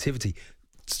school Nativity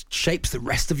shapes the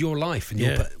rest of your life.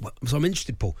 So I'm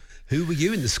interested, Paul. Who were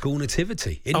you in the school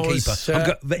Nativity? Innkeeper.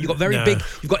 You've got very big.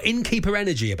 You've got innkeeper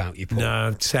energy about you, Paul.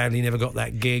 No, sadly, never got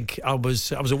that gig. I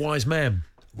was a wise man.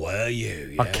 Were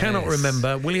you? Yes. I cannot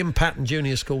remember. William Patton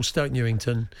Junior School, Stoke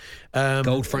Newington.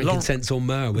 Gold, frankincense, or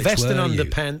myrrh. Which vest and you?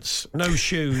 Underpants, no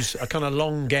shoes, a kind of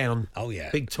long gown. Oh yeah,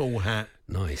 big tall hat.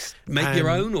 Nice. Make your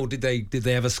own, or did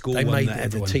they have a school? They one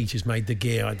made the teachers made the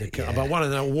gear. But I want to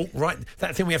know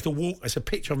that thing we have to walk. It's a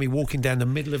picture of me walking down the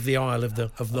middle of the aisle of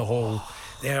the hall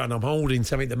there, and I'm holding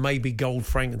something that may be gold,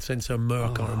 frankincense, or myrrh.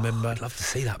 I can't remember. I'd love to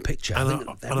see that picture. I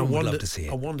would love to see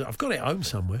it. I wonder. I've got it at home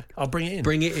somewhere. I'll bring it in.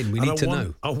 Bring it in. We need to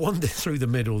know. I wandered through the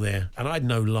middle there, and I had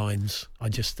no lines. I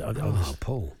was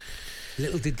Paul.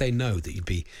 Little did they know that you'd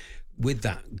be with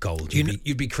that gold.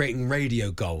 You'd be creating radio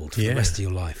gold for the rest of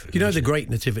your life. You know the great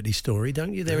Nativity story,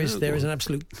 don't you? There is an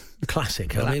absolute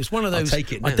classic. I mean, it's one of those. I'll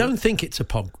take it now. I don't think it's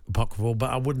apocryphal, but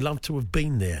I would love to have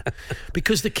been there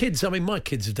because the kids. I mean, my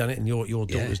kids have done it, and your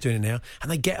daughter's doing it now,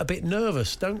 and they get a bit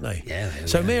nervous, don't they? Yeah.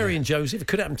 So Mary and Joseph, it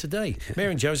could happen today.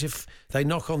 Mary and Joseph, they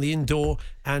knock on the inn door,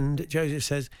 and Joseph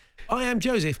says, "I am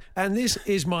Joseph, and this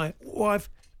is my wife,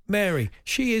 Mary.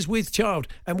 She is with child,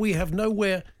 and we have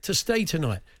nowhere to stay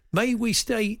tonight. May we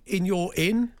stay in your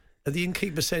inn?" And the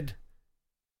innkeeper said,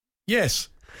 "Yes,"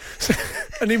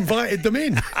 and invited them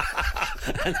in.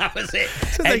 And that was it.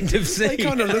 So End of scene. They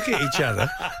kind of look at each other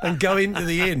and go into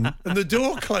the inn, and the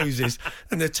door closes,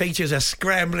 and the teachers are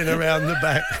scrambling around the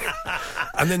back.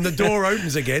 And then the door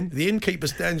opens again. The innkeeper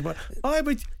stands by.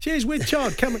 She's with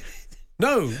child. Come on.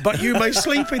 No, but you may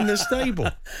sleep in the stable.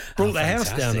 Brought the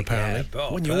house down, apparently.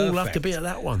 When you all have to be at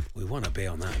that one. We want to be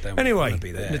on that, don't we? Anyway, we want to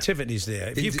be there. Nativity's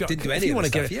there. Didn't do any of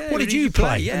the stuff. What did you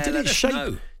play? Yeah, and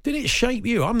did it shape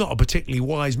you? I'm not a particularly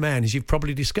wise man, as you've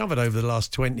probably discovered over the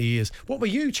last 20 years. What were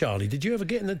you, Charlie? Did you ever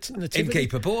get in the Nativity?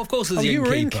 Innkeeper, Paul. Of course, as the innkeeper. You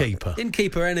were innkeeper.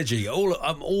 Innkeeper energy.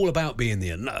 I'm all about being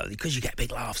there. No, because you get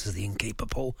big laughs as the innkeeper,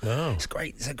 Paul. Oh. It's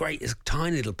great. It's a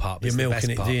tiny little part. You're milking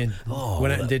it, Dean.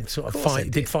 Went out and did sort of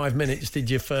 5 minutes.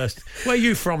 Did you first? Where are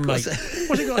you from, mate?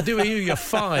 What's it got to do with you? You're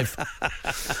 5.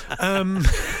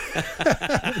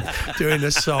 Doing a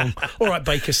song. All right,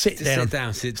 Baker, sit down. Sit down.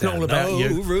 It's not all about you.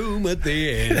 No room at the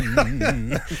inn.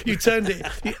 You turned it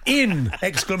in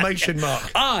exclamation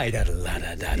mark. And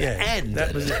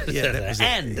that was it. Yeah, that was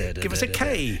it. Give us a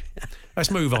K.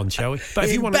 Let's move on, shall we? But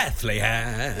if you want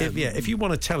Bethlehem. If you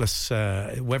want to tell us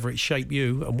whether it shaped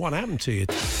you and what happened to you.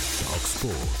 Talk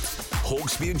Sport.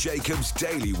 Hawksby and Jacobs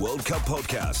Daily World Cup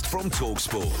podcast from Talk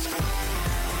Sport.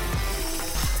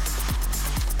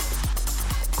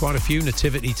 Quite a few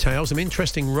nativity tales, some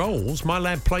interesting roles. My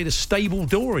lad played a stable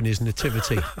door in his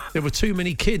nativity. There were too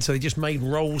many kids, so they just made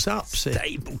roles up.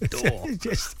 Stable door.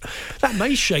 That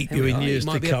may shape you in years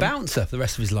to come. He might be a bouncer for the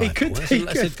rest of his life. He could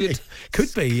be.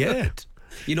 Could be, yeah.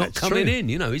 You're not That's coming true. in.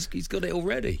 You know, he's got it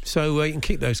already. So you can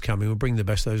keep those coming. We'll bring the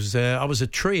best of those. I was a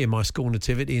tree in my school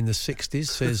nativity in the 60s,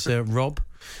 says Rob,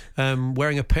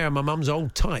 wearing a pair of my mum's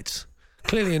old tights.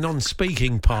 Clearly a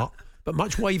non-speaking part, but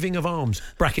much waving of arms,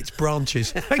 brackets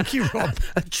branches. Thank you, Rob.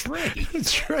 A tree. A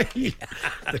tree.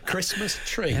 The Christmas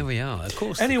tree. There we are, of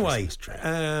course. Anyway, the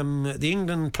Christmas tree. the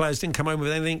England players didn't come home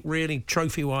with anything really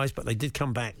trophy-wise, but they did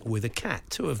come back with a cat.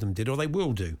 Two of them did, or they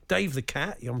will do. Dave the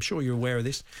cat, I'm sure you're aware of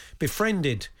this,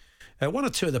 befriended... one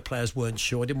or two of the players weren't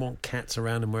sure. Didn't want cats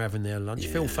around and were having their lunch.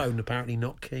 Phil Foden apparently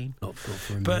not keen. Not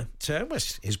for him. But well,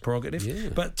 it's his prerogative. Yeah.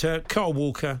 But Carl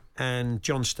Walker and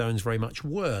John Stones very much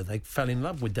were. They fell in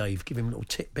love with Dave, give him little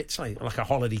tidbits, like a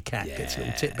holiday cat gets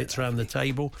little tidbits around the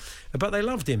table. But they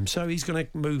loved him, so he's going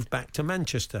to move back to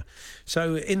Manchester.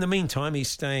 So in the meantime, he's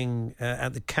staying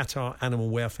at the Qatar Animal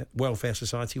Welfare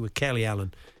Society with Kelly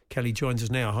Allen. Kelly joins us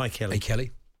now. Hi, Kelly. Hey,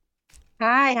 Kelly.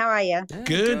 Hi, how are you?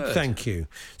 Good, thank you.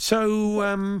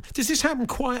 So, does this happen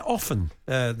quite often,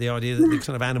 the idea that the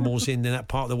kind of animals in that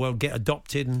part of the world get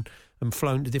adopted and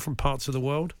flown to different parts of the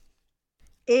world?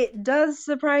 It does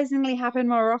surprisingly happen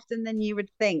more often than you would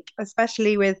think,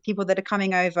 especially with people that are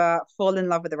coming over, fall in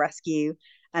love with the rescue,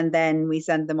 and then we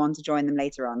send them on to join them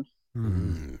later on.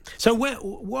 Mm. So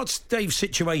what's Dave's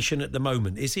situation at the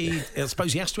moment? Is he? I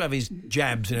suppose he has to have his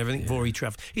jabs and everything before he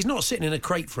travels. He's not sitting in a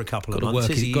crate for a couple of months.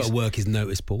 He's got to work his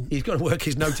notice, Paul. He's got to work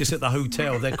his notice at the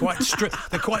hotel. They're quite strict.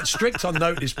 They're quite strict on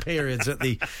notice periods at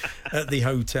the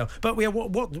hotel. But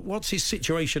what's his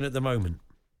situation at the moment?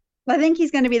 I think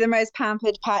he's going to be the most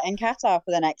pampered pet in Qatar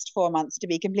for the next 4 months, to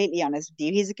be completely honest with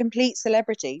you. He's a complete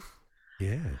celebrity.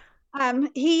 Yeah.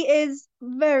 He is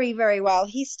very, very well.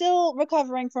 He's still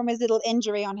recovering from his little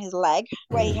injury on his leg,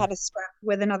 where he had a scrap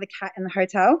with another cat in the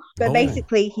hotel. But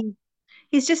basically,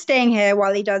 he's just staying here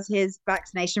while he does his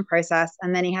vaccination process,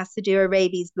 and then he has to do a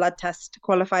rabies blood test to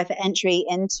qualify for entry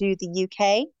into the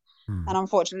UK. And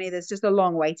unfortunately, there's just a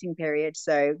long waiting period.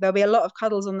 So there'll be a lot of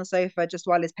cuddles on the sofa just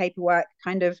while his paperwork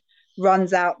kind of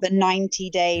runs out the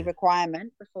 90-day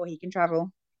requirement before he can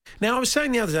travel. Now, I was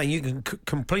saying the other day, you can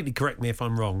completely correct me if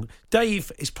I'm wrong,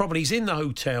 Dave is he's in the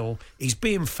hotel, he's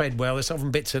being fed well, there's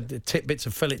often tidbits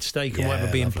of fillet steak or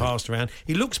whatever being passed around.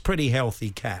 He looks pretty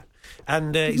healthy, cat.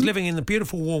 And he's living in the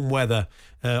beautiful warm weather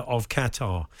of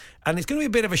Qatar. And it's going to be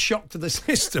a bit of a shock to the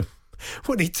system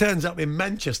when he turns up in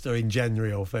Manchester in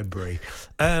January or February.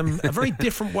 A very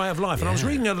different way of life. And I was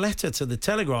reading a letter to the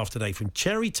Telegraph today from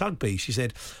Cherry Tugby. She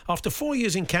said, after 4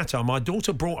 years in Qatar, my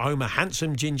daughter brought home a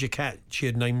handsome ginger cat she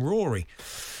had named Rory.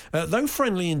 Though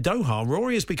friendly in Doha,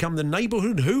 Rory has become the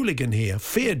neighbourhood hooligan here,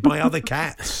 feared by other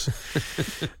cats.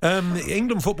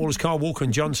 England footballers Carl Walker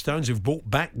and John Stones, who've brought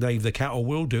back Dave the cat, or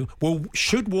will do,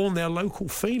 should warn their local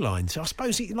felines. I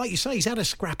suppose, like you say, he's had a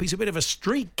scrap. He's a bit of a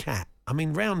street cat. I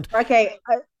mean, round... Okay,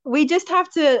 we just have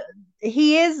to...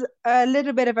 He is a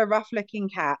little bit of a rough-looking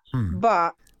cat,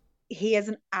 but he is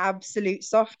an absolute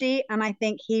softie, and I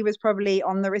think he was probably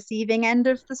on the receiving end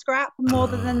of the scrap more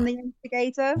than the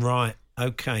instigator. Right,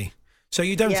 okay. So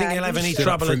you don't think he'll have any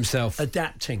trouble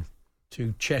adapting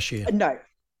to Cheshire?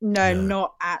 No,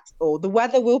 not at all. The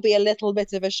weather will be a little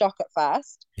bit of a shock at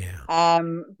first.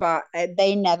 But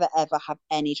they never ever have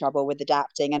any trouble with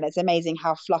adapting, and it's amazing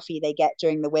how fluffy they get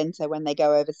during the winter when they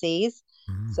go overseas.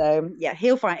 So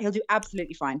he'll do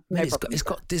absolutely fine. No problem. It's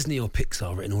got Disney or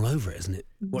Pixar written all over it, isn't it?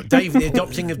 What, Dave, the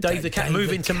adopting of Dave the cat,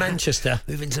 moving to Manchester?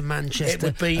 Moving to Manchester. It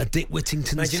would be a Dick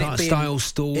Whittington style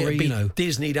story. It'd be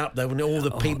Disney'd up though, and all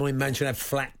the people in Manchester have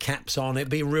flat caps on. It'd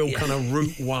be a real kind of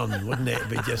Route One, wouldn't it? It'd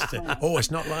be just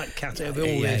it's not like Qatar. It'd be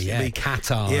all this. It'd be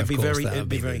Qatar. Yeah, it'd be very. It'd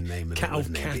be very Cat of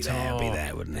Qatar. It'd be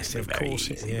there, wouldn't it? Of course,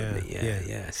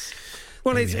 yes.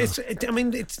 Well,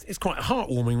 it's quite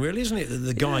heartwarming, really, isn't it? That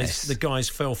the guys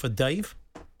fell for Dave.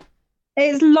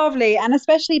 It's lovely, and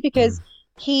especially because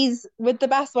he's, with the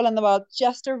best will in the world,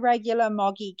 just a regular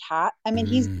moggy cat. I mean,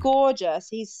 he's gorgeous.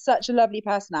 He's such a lovely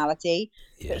personality,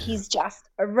 but he's just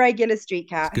a regular street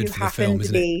cat who happened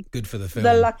to be good for the film.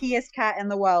 The luckiest cat in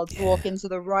the world to walk into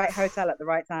the right hotel at the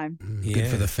right time. Good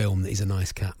for the film that he's a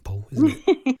nice cat, Paul, isn't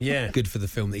it? Yeah. Good for the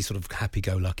film that he's sort of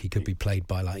happy-go-lucky, could be played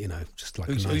by who's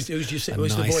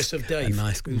the voice of Dave? A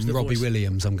nice Robbie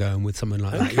Williams. I'm going with someone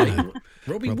like that.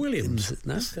 Robbie Williams.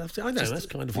 No, I know that's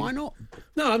kind of. Why not?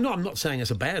 No, I'm not saying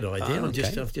it's a bad idea. I'm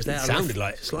just it out sounded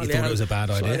like you thought it was a bad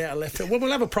idea. Out of left field. Well,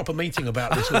 we'll have a proper meeting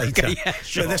about this later.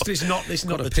 Sure. This is not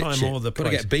the time or the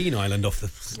place. Got to get Bean Island off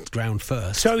the ground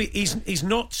first. So he's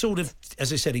not sort of,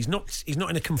 as I said, he's not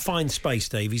in a confined space,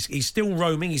 Dave. He's still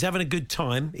roaming. He's having a good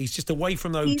time. He's just away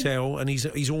from the hotel, and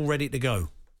he's all ready to go.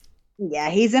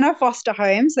 Yeah, he's in a foster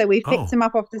home, so we picked him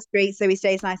up off the street so he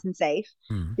stays nice and safe.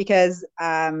 Because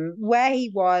where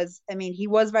he was, I mean, he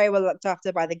was very well looked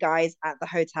after by the guys at the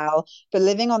hotel, but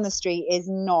living on the street is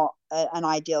not an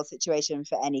ideal situation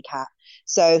for any cat.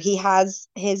 So he has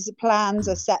his plans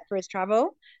are set for his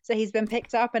travel. So he's been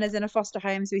picked up and is in a foster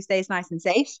home, so he stays nice and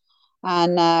safe.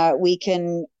 And we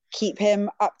can keep him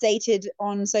updated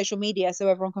on social media so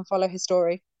everyone can follow his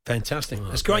story. Fantastic.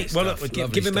 That's great. Well, look,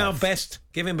 give him our best.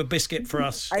 Give him a biscuit for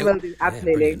us. I will do,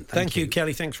 absolutely. Thank you,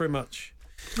 Kelly. Thanks very much.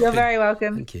 You're very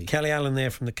welcome. Thank you. Kelly Allen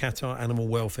there from the Qatar Animal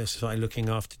Welfare Society, looking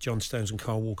after John Stones and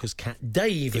Carl Walker's cat,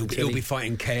 Dave. He'll be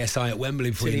fighting KSI at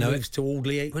Wembley before you know moves it. to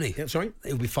Aldley. Won't he? Yeah, sorry?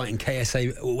 He'll be fighting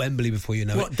KSA at Wembley before you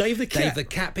know it. What, Dave the cat? Dave the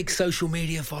cat, big social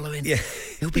media following. Yeah.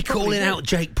 He'll be calling out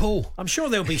Jake Paul. I'm sure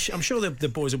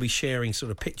the boys will be sharing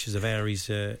sort of pictures of how he's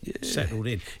settled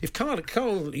in. If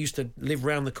Carl used to live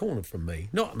round the corner from me,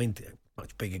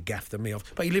 much bigger gaff than me,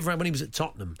 but he lived around when he was at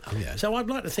Tottenham. Oh, yeah. So I'd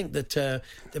like to think that there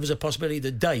was a possibility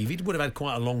that Dave, he would have had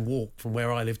quite a long walk from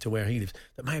where I live to where he lives,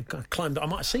 that may have climbed. I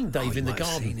might have seen Dave in the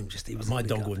garden. My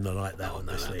dog wouldn't have liked that,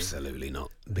 obviously. No, absolutely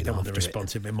not. I don't want the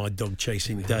responsibility of my dog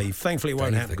chasing Dave. Thankfully, it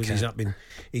won't happen because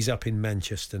he's up in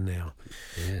Manchester now.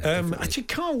 Yeah, actually,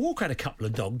 Carl Walker had a couple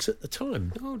of dogs at the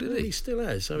time. Oh, did he? He still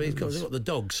has. So he's got the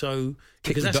dog. So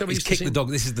because that's how he's kicked the dog.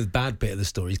 This is the bad bit of the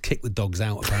story. He's kicked the dogs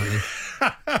out. Apparently,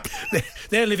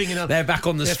 they're living in. They're back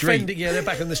on the street. They're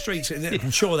back on the streets.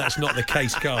 I'm sure that's not the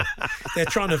case, Carl.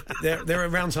 They're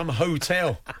around some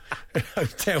hotel.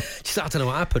 Just, I don't know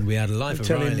what happened. We had a life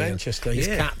hotel in Manchester. His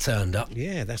cat turned up.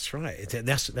 Yeah, that's right.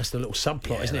 That's the little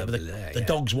subplot, isn't it? But the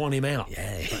dogs want him out.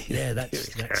 Yeah,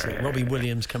 that's it. Robbie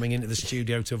Williams coming into the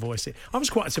studio to voice it. I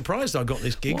was quite surprised I got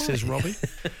this gig, says Robbie.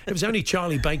 It was only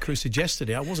Charlie Baker who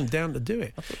suggested it. I wasn't down to do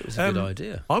it. I thought it was a good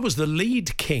idea. I was the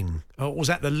lead king. Or was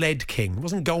that the lead king? It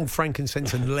wasn't gold,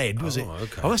 frankincense and lead, was it?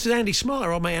 Okay. Oh, that's Andy Smart,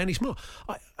 our mate Andy Smart.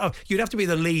 You'd have to be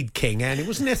the lead king, Andy.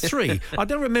 Wasn't there three? I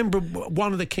don't remember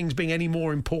one of the kings being any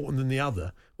more important than the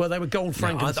other. Well, they were gold,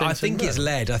 frankincense. I think it's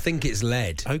lead.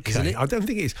 Okay, isn't it? I don't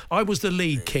think it is. I was the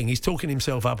lead king. He's talking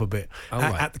himself up a bit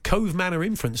at the Cove Manor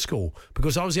Infant School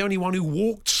because I was the only one who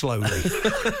walked slowly.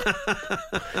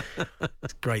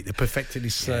 It's great. They perfected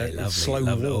his slow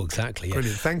walk. Oh, exactly. Yeah.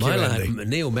 Brilliant. Thank you, lad, Andy.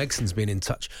 Neil Megson's been in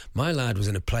touch. My lad was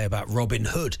in a play about Robin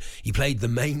Hood. He played the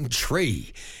main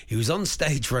tree. He was on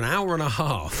stage for an hour and a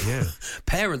half. Yeah.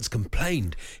 Parents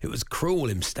complained it was cruel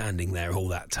him standing there all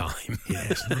that time. Yeah,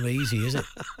 it's not easy, is it?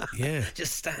 Yeah.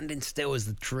 Just standing still as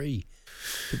the tree.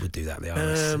 People do that, the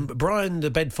artists. Brian de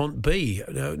Bedfont B.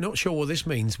 Not sure what this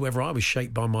means, whether I was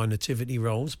shaped by my nativity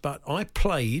roles, but I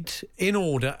played, in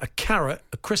order, a carrot,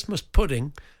 a Christmas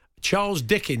pudding, Charles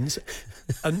Dickens,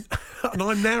 and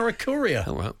I'm now a courier.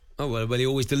 Oh, well. Oh, well, he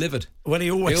always delivered. Well,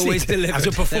 he always delivered. As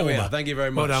a performer. Thank you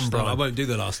very much. Well done, Brian. I won't do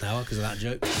the last hour because of that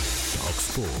joke. Talk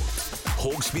Sport.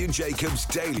 Hawksby and Jacobs'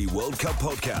 daily World Cup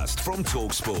podcast from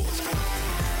Talk Sport.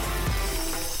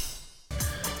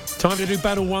 Time to do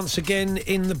battle once again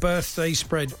in the birthday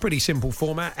spread. Pretty simple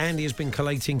format. Andy has been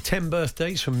collating 10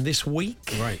 birthdays from this week.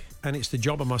 Right. And it's the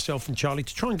job of myself and Charlie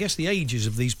to try and guess the ages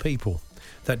of these people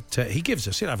that he gives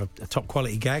us. He'll have a top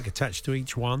quality gag attached to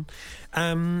each one.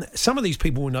 Some of these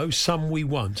people will know, some we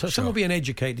won't. So some will be an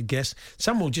educated guess.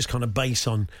 Some will just kind of base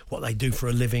on what they do for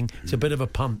a living. It's a bit of a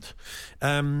punt.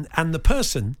 And the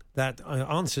person that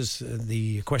answers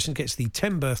the question gets the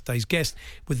 10 birthdays guessed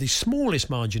with the smallest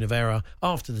margin of error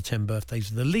after the 10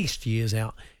 birthdays, the least years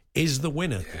out, is the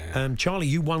winner. Yeah. Charlie,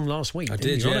 you won last week. I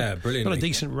did, brilliant. Got a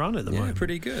decent run at the moment.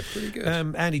 Pretty good.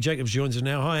 Andy Jacobs joins us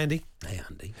now. Hi, Andy. Hey,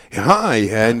 Andy. Hi,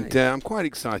 and I'm quite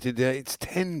excited. It's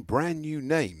 10 brand new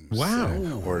names.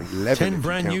 Wow. Or 11. 10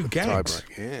 brand new gags.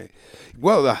 Yeah.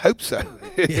 Well, I hope so.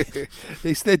 At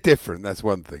least they're different, that's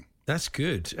one thing. That's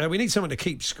good. We need someone to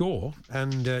keep score,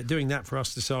 and doing that for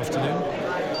us this afternoon.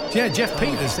 Yeah, Jeff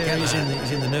Peters there. He's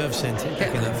in the nerve centre.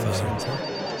 Get in that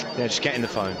phone. Yeah, just get in the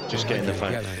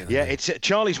phone. Yeah, it's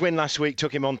Charlie's win last week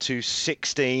took him on to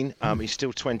 16. He's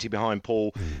still 20 behind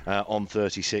Paul on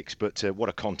 36. But what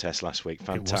a contest last week!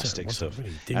 Fantastic stuff.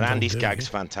 Really and Andy's gag's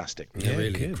fantastic. Yeah,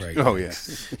 really good. Great. Oh yeah,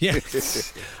 yeah.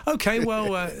 Okay,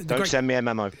 well, don't send me a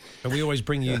memo. And we always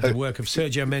bring you the work of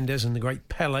Sergio Mendes and the great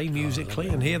Pele musically,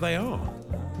 and here they are.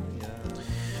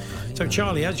 So,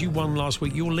 Charlie, as you won last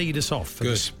week, you'll lead us off for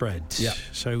the spread. Yeah.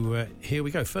 So here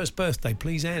we go. First birthday,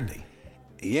 please, Andy.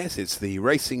 Yes, it's the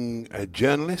racing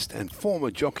journalist and former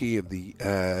jockey of the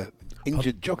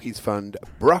Injured Jockeys Fund,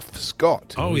 Bruff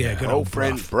Scott. Oh, yeah, good old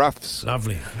friend Bruff's.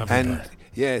 Lovely. And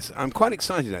yes, I'm quite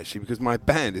excited actually because my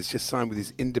band has just signed with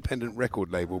his independent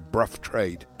record label, Bruff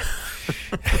Trade.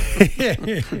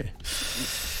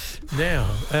 Now,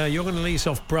 you're going to lead us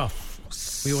off, Bruff.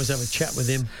 We always have a chat with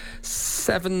him.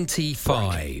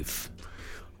 75.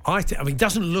 I mean, he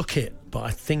doesn't look it, but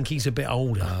I think he's a bit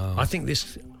older. I think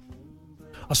this...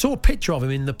 I saw a picture of him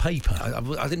in the paper.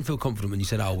 I didn't feel confident when you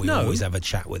said, we always have a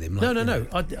chat with him. No.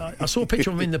 I saw a picture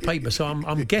of him in the paper, so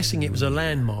I'm guessing it was a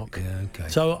landmark. Yeah, okay.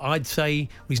 So I'd say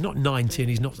he's not 90 and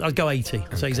he's not... I'd go 80.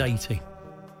 I'd say he's 80.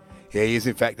 Yeah, he is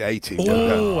in fact 80.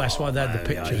 Oh, that's why they had the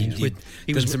picture. He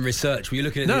was some research. Were you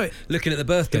looking at looking at the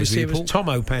birthdays? It was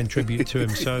Tomo paying tribute to him,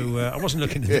 so I wasn't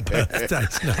looking at the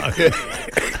birthdays.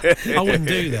 No, I wouldn't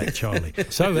do that, Charlie.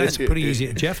 So that's pretty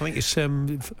easy, Jeff. I think it's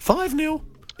 5-0.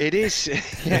 It is,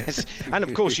 yes, and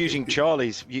of course using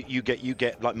Charlie's, you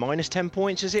get like minus 10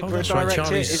 points. Is it for a direct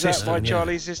hit? Is that by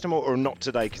Charlie's system or not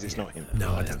today because it's not him?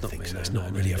 No, I don't think so. It's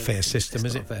not really a fair system,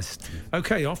 is it?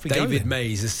 Okay, off we go. David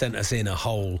Mays has sent us in a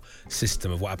whole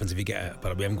system of what happens if you get it,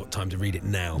 but we haven't got time to read it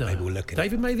now. No. Maybe we'll look at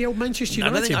David May, the old Manchester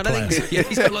United I don't think player.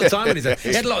 he's got a lot of time on his hands.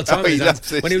 He had a lot of time on his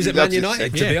hands when he was at Man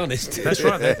United, to be honest. That's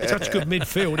right. Such good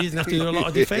midfield. He didn't have to do a lot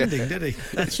of defending, did he?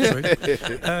 That's true.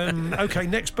 Okay,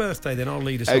 next birthday, then I'll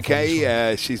lead us off.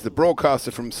 Okay, she's the broadcaster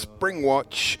from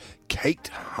Springwatch, Kate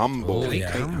Humble. Kate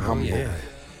Humble. Yeah.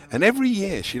 And every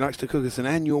year she likes to cook us an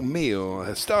annual meal.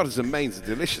 Her starters and mains are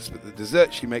delicious, but the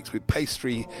dessert she makes with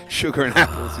pastry, sugar and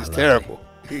apples is terrible.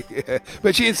 Yeah.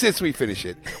 But she insists we finish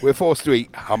it. We're forced to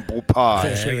eat humble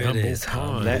pie. Humble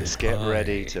pie. Let's get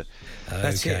ready to...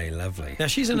 Okay, lovely. Now,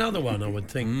 she's another one, I would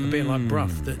think, a bit like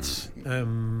Bruff, that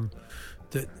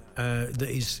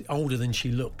is older than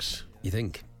she looks. You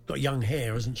think? Got young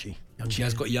hair, hasn't she? She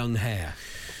has got young hair.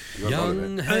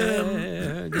 Young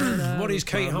hair. What is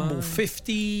Kate Humble?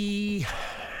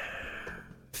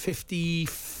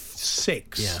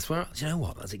 56. Yeah, that's where. Do you know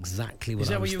what? That's exactly what I was thinking. Is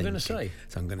that what you were going to say?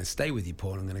 So I'm going to stay with you,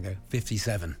 Paul. I'm going to go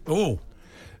 57. Oh.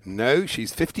 No,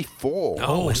 she's 54.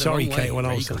 Oh, sorry, Kate. Well,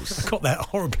 I got that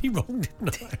horribly wrong,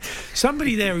 didn't I?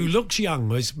 Somebody there who looks young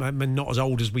was not as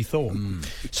old as we thought.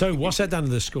 So what's that done to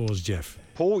the scores, Jeff?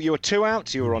 Paul, you were 2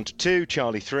 out. You were on to 2.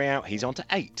 Charlie 3 out. He's on to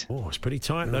 8. Oh, it's pretty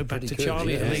tight, though. Back to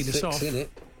Charlie to lead us off.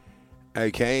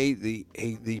 Okay, the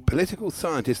political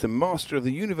scientist and master of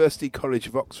the University College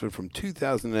of Oxford from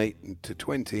 2008 to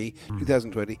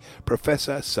 2020,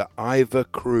 Professor Sir Ivor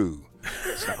Crewe.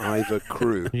 Sir Ivor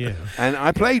Crewe. Yeah. And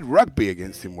I played rugby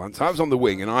against him once. I was on the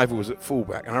wing and Ivor was at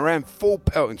fullback, and I ran full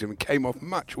pelt into him and came off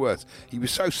much worse. He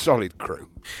was so solid, Crewe.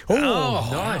 Oh,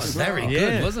 nice. Very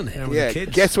good, wasn't it? Yeah.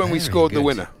 Guess when we scored the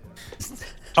winner?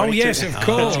 Oh, yes, of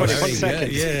course. 21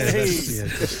 seconds. Yeah.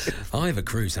 Ivor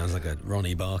Crewe sounds like a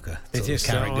Ronnie Barker It is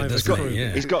character, doesn't he?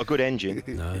 Yeah. He's got a good engine.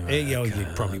 You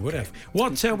probably would have.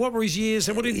 What were his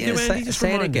years? What did he do, Andy? Just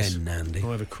say it remind again, us. Andy.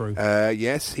 Ivor Crewe.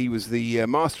 Yes, he was the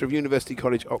master of University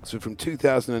College Oxford from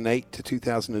 2008 to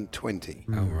 2020.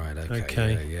 Oh, right,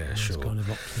 okay. Yeah, sure.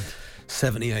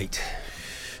 78.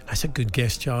 That's a good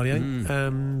guess, Charlie.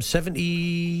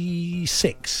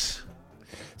 76.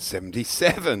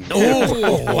 77.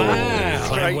 Oh,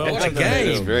 wow. What a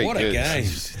game. What a game.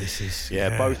 This is...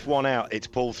 Both 1 out. It's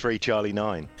Paul 3, Charlie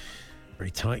 9.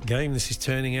 Very tight game this is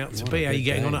turning out to be. How are you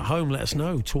getting on at home? Let us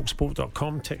know.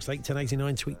 Talksport.com, text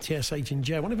 81089, tweet TSH and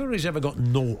J. I wonder if anybody's ever got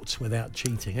naught without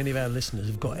cheating. Any of our listeners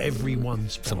have got every one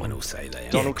spot. Someone will say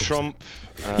that. Donald Trump.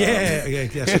 From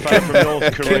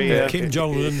North Korea. Kim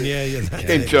Jong-un,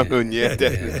 Kim Jong-un,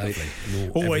 definitely.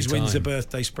 Always wins the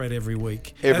birthday spread every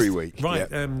week. Every week.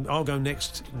 Right, I'll go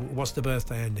next. What's the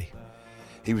birthday, Andy?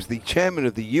 He was the chairman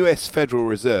of the US Federal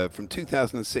Reserve from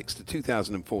 2006 to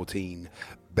 2014.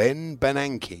 Ben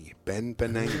Bernanke.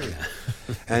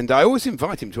 And I always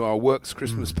invite him to our Works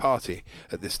Christmas party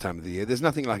at this time of the year. There's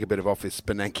nothing like a bit of office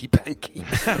Bernanke-panky. I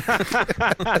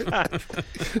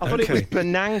thought it was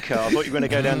Bernanke. I thought you were going to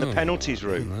go down the penalties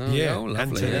route. Lovely.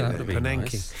 Anthony That'd be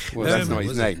Bernanke. nice. Well, that's not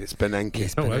his name. It's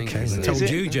Bernanke. Oh, okay. I told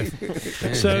you, Jeff.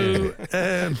 So,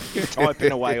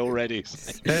 typing away already.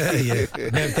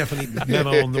 Definitely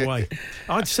memo on the way.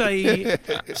 I'd say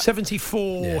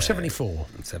 74, 74.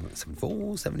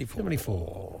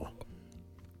 74.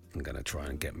 I'm going to try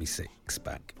and get me 6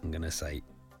 back. I'm going to say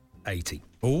 80.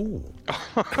 Oh.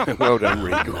 Well done,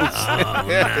 Regal.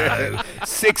 No.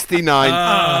 69.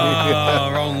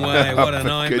 Wrong way. What a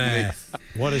nightmare. Goodness.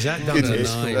 What has that done to the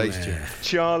scores?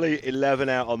 Charlie, 11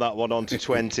 out on that one, on to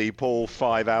 20. Paul,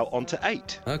 5 out, on to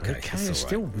 8. Okay, it's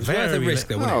still it was worth a risk,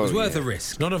 though, wasn't it? It was worth a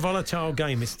risk. Not a volatile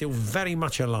game. It's still very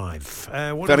much alive.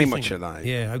 Very much alive.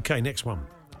 Yeah, okay, next one.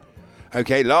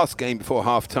 Okay, last game before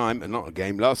half-time, not a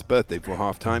game, last birthday before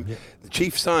half-time. Yeah. The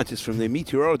chief scientist from the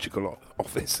Meteorological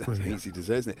Office, that's easy to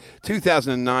say, isn't it?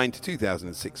 2009 to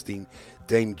 2016,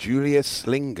 Dame Julia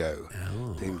Slingo.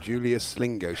 Dame Julia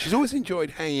Slingo. She's always enjoyed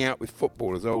hanging out with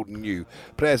footballers, old and new.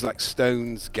 Players like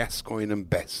Stones, Gascoigne and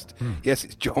Best. Yes,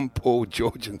 it's John, Paul,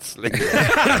 George and Slingo.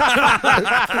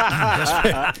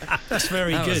 That's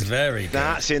very good. Was very good.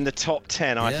 That's in the top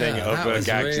 10, I think, of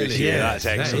gags this year. That's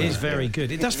excellent. That is very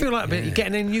good. It does feel like you're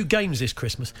getting in new games this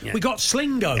Christmas. We got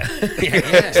Slingo.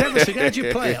 How do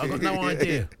you play it? I've got no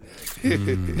idea.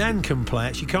 Nan can play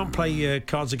it. She can't play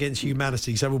Cards Against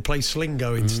Humanity, so we'll play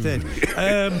Slingo instead.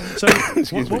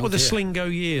 What were the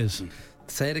Slingo years?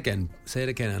 Say it again,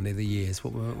 Andy. The years.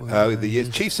 What were the years?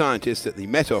 Chief Scientist at the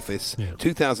Met Office,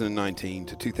 2019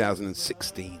 to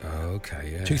 2016.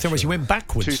 Okay, yeah. 2000. She went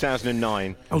backwards.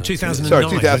 2009. Oh, 2009. Sorry,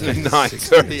 2009.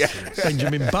 Sorry, yeah.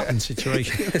 Benjamin Button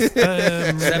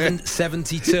situation.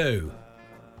 72.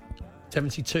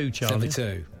 72, Charlie.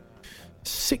 72.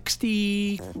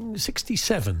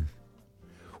 67.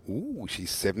 Ooh, she's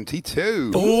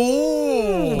 72.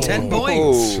 Oh, 10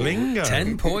 points. Slingo.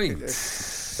 10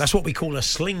 points. That's what we call a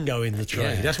Slingo in the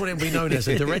trade. Yeah. That's what it'll be known as.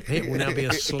 A direct hit will now be a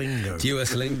Slingo. Do a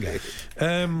Slingo.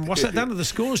 What's that down to the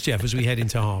scores, Jeff, as we head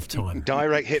into half-time?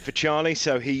 Direct hit for Charlie,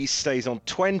 so he stays on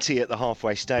 20 at the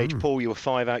halfway stage. Paul, you were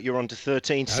 5 out, you're on to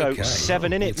 13, so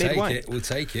 7 in it midway. We'll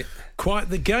take it. Quite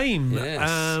the game.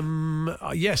 Yes.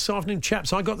 Yes, afternoon,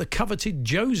 chaps. I got the coveted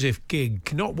Joseph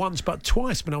gig, not once but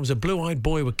twice, when I was a blue-eyed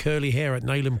boy with curly hair at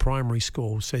Nayland Primary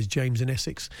School, says James in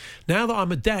Essex. Now that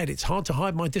I'm a dad, it's hard to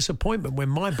hide my disappointment when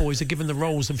my boys are given the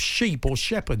roles of sheep or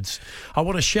shepherds. I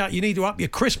want to shout, you need to up your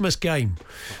Christmas game.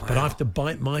 Wow. But I have to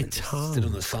bite my tongue. Stood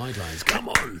on the sidelines. Come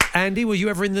on. Andy, were you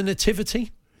ever in the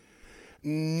Nativity?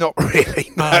 Not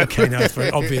really. No. Okay, no, for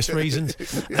obvious reasons.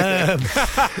 Didn't get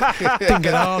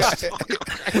asked.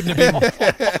 Wouldn't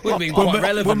have been quite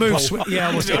relevant. We'll move.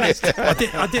 I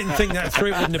didn't think that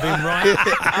through. It wouldn't have been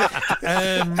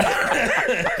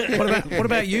right. What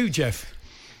about you, Jeff?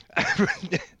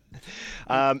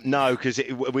 No, because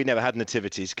we never had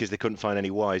nativities because they couldn't find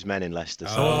any wise men in Leicester.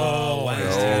 So.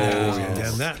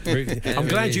 Damn that. I'm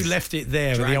glad you left it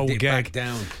there, the old gag. Back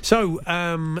down. So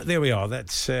there we are.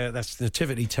 That's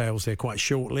nativity tales. They're quite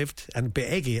short-lived and a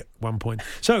bit eggy at one point.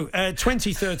 So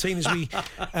 2013,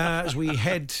 as we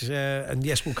head, and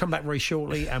yes, we'll come back very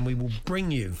shortly, and we will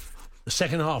bring you the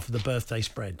second half of the birthday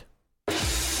spread. Talk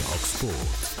Sport.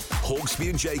 Hawksby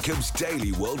and Jacobs'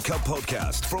 Daily World Cup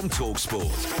podcast from Talk Sport.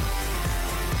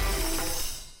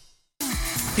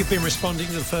 You've been responding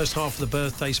to the first half of the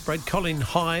birthday spread. Colin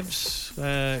Hives,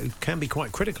 who can be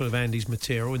quite critical of Andy's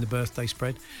material in the birthday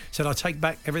spread, said, I take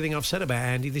back everything I've said about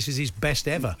Andy. This is his best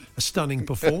ever. A stunning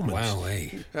performance. Wow,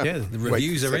 hey. Yeah, the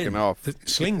reviews are in. The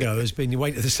Slingo has been, you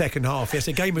wait to the second half. Yes,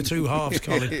 a game of two halves,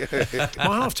 Colin.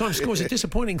 My half-time score is a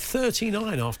disappointing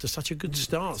 39 after such a good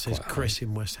start, says Chris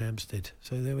in West Hampstead.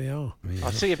 So there we are. Yeah.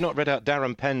 I see you've not read out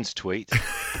Darren Penn's tweet.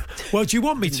 Well, do you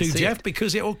want me to, Jeff?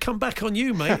 Because it'll come back on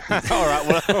you, mate. All right,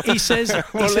 well... He says...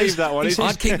 We'll leave that one.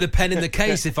 I'd keep the pen in the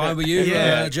case if I were you,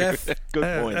 Jeff.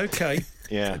 Good point. Okay.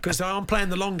 Yeah. Because I'm playing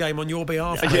the long game on your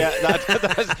behalf. Yeah,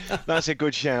 that's a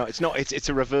good shout. It's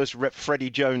a reverse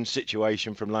Freddie Jones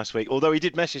situation from last week. Although he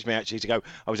did message me actually to go,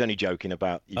 I was only joking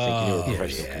about you thinking you're a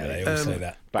professional. Yeah, they always say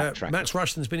that. Backtrack. Max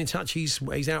Rushton's been in touch.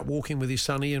 He's out walking with his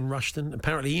son Ian Rushton.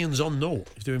 Apparently Ian's on naught.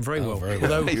 He's doing very well.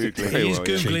 Although he is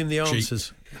Googling the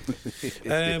answers.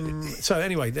 So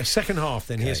anyway, the second half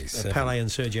then. Here's Pelé and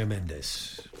Sergio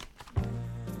Mendes.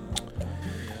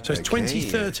 So it's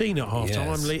 2013 at half time.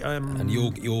 Yes. And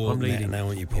you're leading now,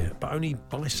 aren't you, Paul? Yeah, but only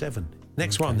by 7.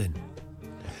 Next one then.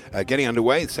 Getting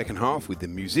underway, the second half with the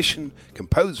musician,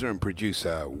 composer and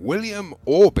producer William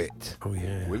Orbit. Oh,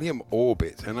 yeah. William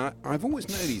Orbit. And I've always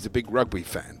known he's a big rugby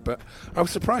fan, but I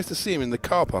was surprised to see him in the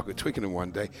car park at Twickenham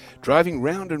one day, driving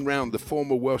round and round the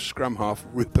former Welsh scrum half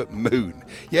Rupert Moon.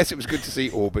 Yes, it was good to see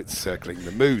Orbit circling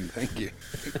the moon. Thank you.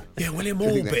 Yeah, William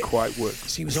Orbit. That quite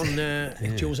works. He was on,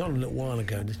 Jules on a little while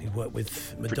ago, didn't he? Worked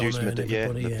with Madonna and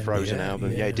everybody. The Frozen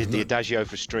album. Yeah, he did the Adagio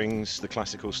for strings, the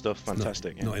classical stuff.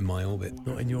 Fantastic. Not in my orbit.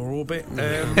 Not in your orbit.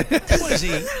 What is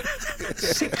he?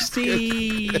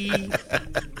 63.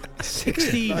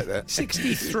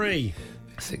 63.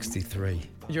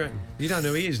 You don't know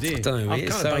who he is, do you? I don't know who he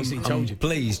is. I've kind of basically told you.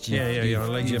 Pleased. Yeah. I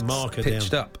laid your marker down.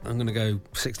 Pitched up. I'm going to go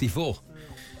 64.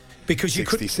 Because you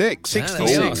 66.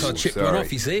 66. So I chipped one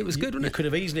off, you see. It was good, wasn't it? You could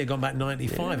have easily gone back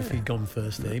 95 if he'd gone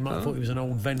first there. You might have thought he was an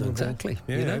old venerable. Exactly.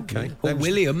 Yeah, okay. Well,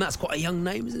 William, that's quite a young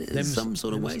name, isn't it? In some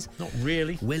sort of ways. Not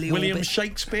really. William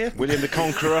Shakespeare. William the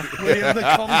Conqueror. William the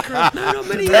Conqueror. No, not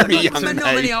many. Very young not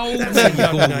many old That's a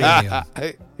young name.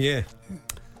 Yeah.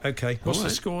 Okay. What's the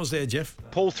scores there, Jeff?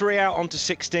 Paul 3 out onto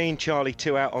 16, Charlie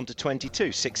 2 out onto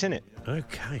 22. 6 in it.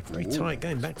 Okay, very tight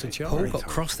game. Back to Charlie. Paul got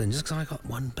cross then just because I got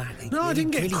one back. No, I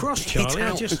didn't get cross, Charlie.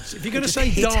 If you're going to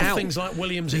say daft things like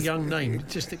William's a young name,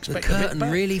 just expect the a bit curtain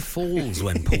back. really falls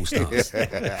when Paul starts.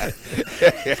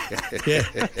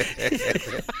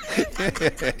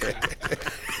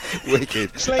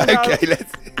 Wicked.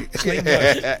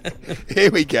 Okay,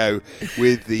 here we go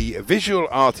with the visual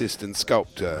artist and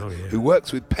sculptor who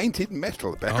works with painted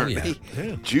metal, apparently,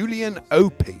 Julian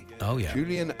Opie.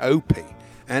 Julian Opie.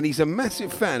 And he's a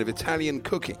massive fan of Italian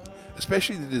cooking,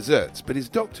 especially the desserts, but his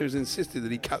doctor has insisted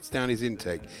that he cuts down his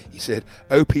intake. He said,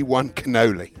 Opie won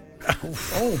cannoli.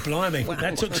 Oh, blimey.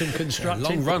 That took some constructing.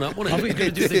 Long run up, wasn't it? I think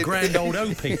going to do the grand old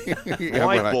Opie.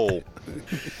 White ball.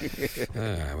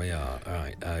 We are. All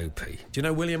right, Opie. Do you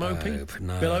know William Opie?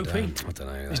 No, Bill I Opie? don't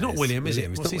know. He's not William, is it?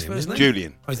 What's his first name?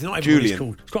 Julian. Oh, he's not everybody's Julian.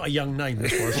 called. He's got a young name,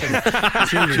 that's what I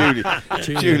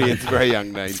said. Julian's a very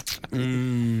young name.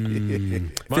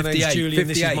 My name's Julian,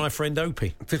 this is my friend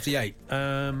Opie. 58.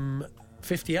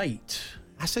 58.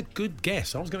 That's a good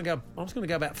guess. I was going to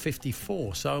go about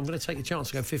 54, so I'm going to take a chance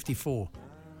to go 54.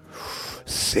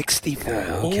 64.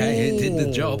 Okay, it did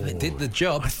the job. It did the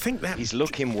job. I think that he's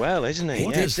looking well, isn't he?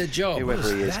 He did the job.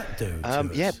 Whoever he is. That do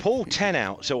yeah, Paul 10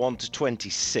 out, so on to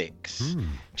 26.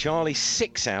 Charlie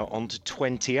 6 out onto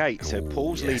 28. So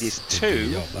Paul's lead is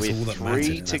 2 with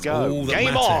 3 to go.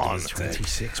 Game on.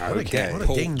 26. What a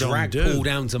ding dong drag do. Paul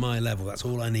down to my level. That's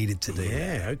all I needed to do.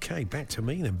 Yeah. Okay. Back to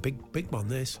me then. Big one.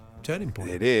 This turning point.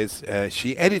 It is.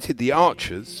 She edited The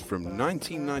Archers from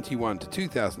 1991 to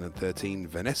 2013.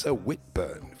 Vanessa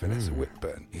Whitburn.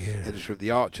 Editor of The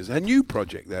Archers. Her new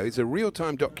project, though, is a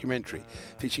real-time documentary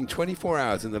featuring 24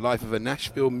 hours in the life of a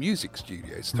Nashville music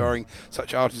studio, starring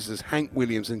such artists as Hank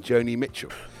Williams and Joni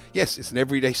Mitchell. Yes, it's an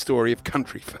everyday story of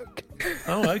country folk.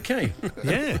 Oh, okay.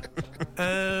 Yeah.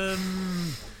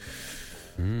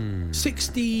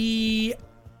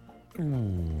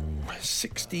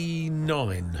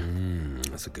 69.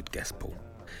 That's a good guess, Paul,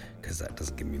 because that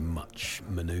doesn't give me much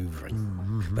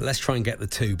manoeuvring. But let's try and get the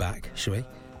 2 back, shall we?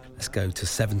 Let's go to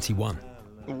 71.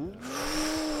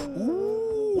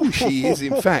 Ooh, she is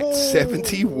in fact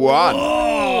 71.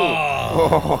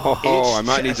 Oh, I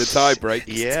might need the tie break.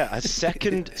 Yeah, a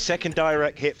second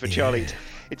direct hit for Charlie.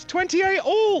 It's 28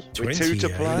 all with 2 to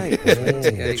play.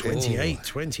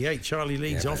 28. Charlie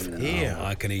leads off here.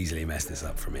 I can easily mess this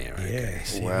up from here.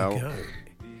 Yes, well,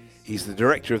 he's the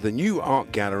director of the new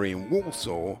art gallery in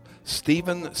Walsall,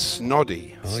 Stephen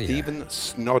Snoddy. Stephen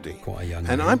Snoddy. Quite a young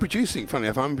and man. I'm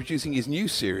producing his new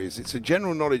series. It's a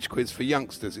general knowledge quiz for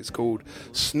youngsters. It's called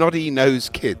Snoddy Knows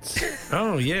Kids.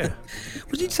 Oh, yeah.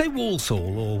 Would you say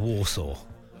Walsall or Warsaw?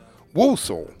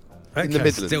 Walsall. Okay. In the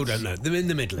Midlands. Still don't know. They're in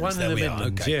the Midlands. One in the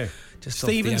Midlands, yeah. Just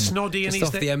Stephen Snoddy, and he's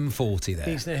off the M40 there.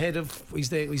 He's the head of.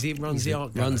 He runs the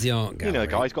art gallery. Runs the art gallery. You know,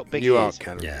 guys got big New ears. art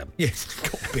gallery. Yeah. Yes,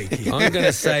 got big ears. I'm going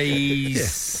to say.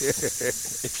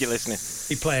 If you're listening.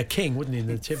 He'd play a king, wouldn't he, in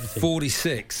the Nativity?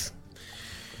 46.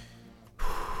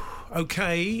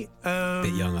 Okay.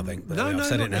 Bit young, I think. No, I've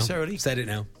said not it now. necessarily. Said it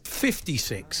now.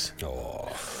 56. Oh.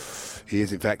 He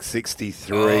is in fact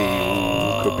 63.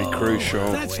 Ooh, could be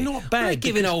crucial. That's not bad. We're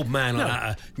giving old man like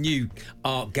that a new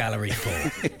art gallery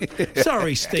for.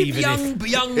 Sorry, Stephen. Give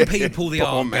young people the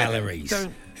art galleries.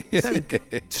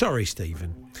 Sorry,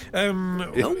 Stephen.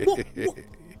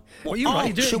 What you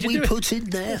art do, should we put in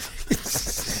there?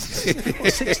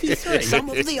 63. Some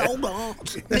of the old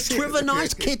art. Picture of a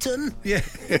nice kitten. Yeah.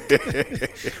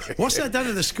 What's that done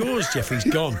to the scores, Jeff? He's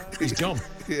gone.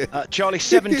 Charlie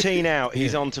 17 out.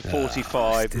 He's on to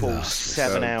 45. Paul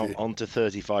 7 out on to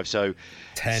 35. So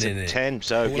 10 in it. 10.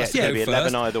 So Well, it's going to be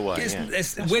 11 either way.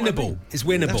 It's winnable. It's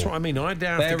winnable. That's what I mean. I have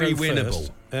Very to go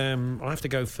winnable. first. I have to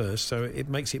go first, so it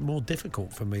makes it more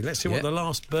difficult for me. Let's see what the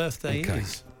last birthday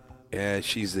is.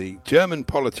 She's the German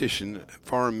politician,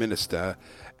 foreign minister,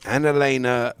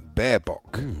 Annalena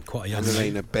Baerbock. Quite a young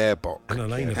Annalena Baerbock.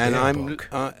 Annalena and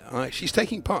Baerbock. she's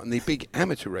taking part in the big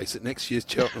amateur race at next year's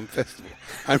Cheltenham Festival.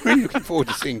 I'm really looking forward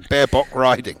to seeing Baerbock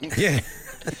riding. Yeah.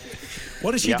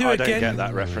 What does she do I again? don't get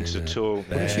that reference at all.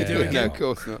 What does she do again? No, of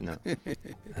course not. No.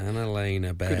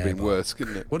 Annalena Baerbock. Could have been worse,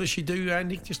 couldn't it? What does she do,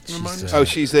 Andy? Just remind us. Oh,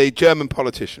 she's a German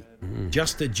politician.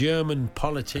 Just a German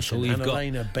politician,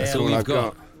 Annalena Baerbock. That's all you've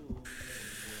got.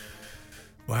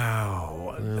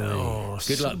 Wow. Oh,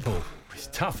 Good luck, Paul. It's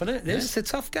tough, isn't it? Yeah, This? it's a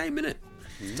tough game, isn't it?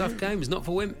 It's a tough game. It's not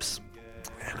for wimps.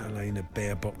 Annalena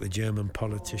Baerbock, the German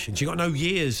politician. She got no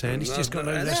years, Andy. She's just got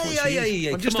no. That's what she is.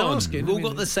 Yeah. I'm just Come on. asking. We've all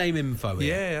got the same info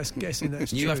here. Yeah, I'm guessing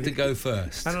that's You true. have to go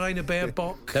first. Annalena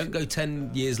Baerbock. Don't go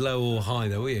 10 years low or high,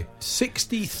 though, will you?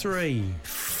 63.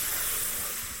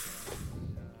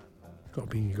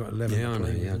 You've got 11. Yeah, I know.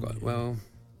 Yeah, I've got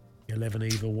 11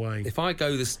 either way. If I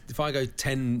go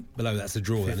 10 below, that's a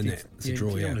draw, then, isn't it? It's a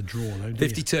draw. You don't want to draw, though, do you?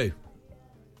 52.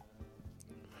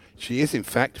 She is, in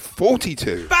fact,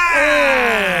 42.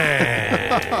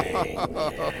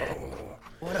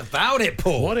 What about it,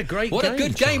 Paul? What a great game. What a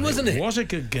good game, wasn't it? It was a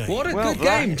good game. What a good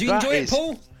game. Do you enjoy it,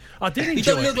 Paul? I did enjoy it. You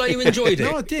don't look like you enjoyed it.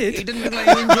 No, I did. You didn't look like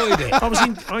you enjoyed it. I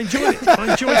enjoyed it.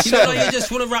 I enjoyed You some look of like you it.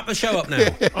 just want to wrap the show up now.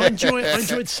 I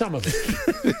enjoyed some of it.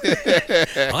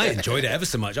 I enjoyed it ever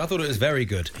so much. I thought it was very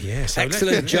good. Yes.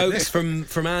 Excellent jokes from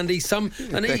Andy.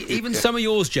 Even some of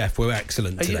yours, Jeff, were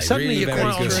excellent today. Suddenly really you're very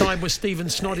quite on good. side with Stephen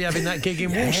Snoddy having that gig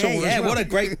in Warsaw. Yeah, as well. what a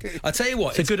great... I tell you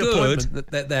what, It's a it's good appointment.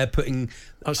 that they're putting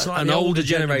A slightly an older older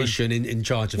gentleman. generation in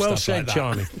charge of Well stuff said, like that.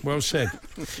 Charlie. Well said.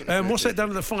 What's that done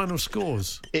to the final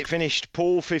scores? It finished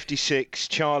Paul 56,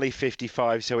 Charlie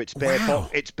 55. So it's bare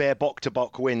bock to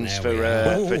bock wins for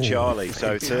Charlie.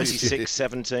 So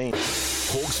 36-17.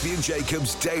 Hawksby and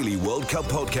Jacobs Daily World Cup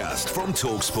Podcast from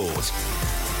TalkSport.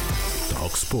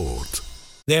 TalkSport.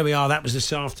 There we are. That was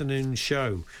this afternoon's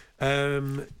show.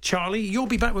 Charlie, you'll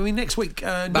be back with me next week.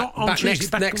 Not on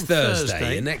Tuesday, next on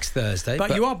Thursday. Next Thursday.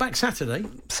 But you are back Saturday.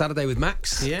 Saturday with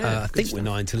Max. Yeah, I think we're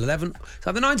 9 till 11. It's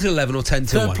either 9 till 11 or 10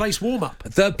 till 1. Third place warm-up.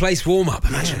 Third place warm-up.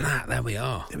 Imagine that. There we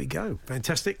are. There we go.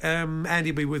 Fantastic.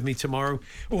 Andy will be with me tomorrow.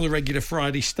 All the regular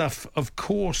Friday stuff, of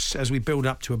course, as we build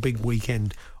up to a big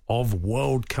weekend of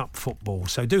World Cup football.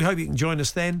 So do hope you can join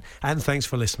us then, and thanks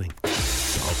for listening.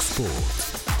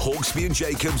 TalkSport. Hawksby and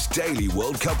Jacobs Daily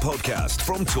World Cup Podcast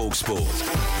from TalkSport.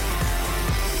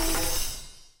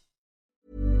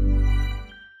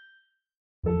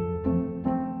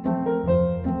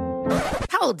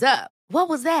 Hold up. What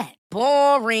was that?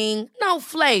 Boring. No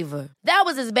flavor. That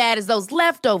was as bad as those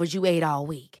leftovers you ate all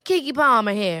week. Keke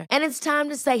Palmer here, and it's time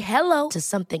to say hello to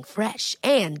something fresh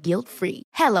and guilt-free.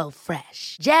 Hello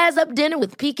Fresh. Jazz up dinner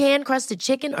with pecan-crusted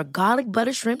chicken or garlic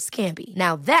butter shrimp scampi.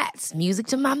 Now that's music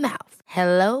to my mouth.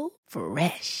 Hello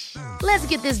Fresh. Let's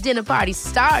get this dinner party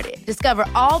started. Discover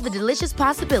all the delicious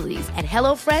possibilities at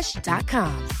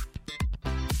HelloFresh.com.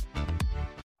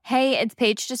 Hey, it's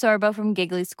Paige DeSorbo from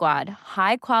Giggly Squad.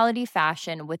 High quality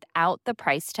fashion without the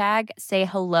price tag. Say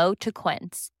hello to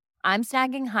Quince. I'm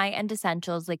snagging high-end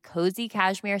essentials like cozy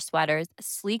cashmere sweaters,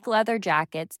 sleek leather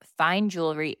jackets, fine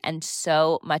jewelry, and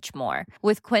so much more.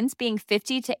 With Quince being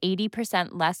 50 to 80%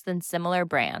 less than similar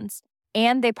brands.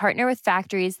 And they partner with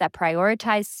factories that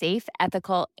prioritize safe,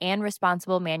 ethical, and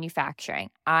responsible manufacturing.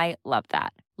 I love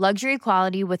that. Luxury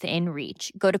quality within reach.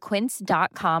 Go to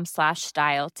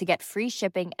quince.com/style to get free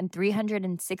shipping and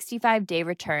 365-day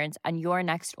returns on your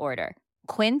next order.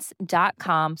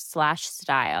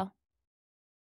 Quince.com/style.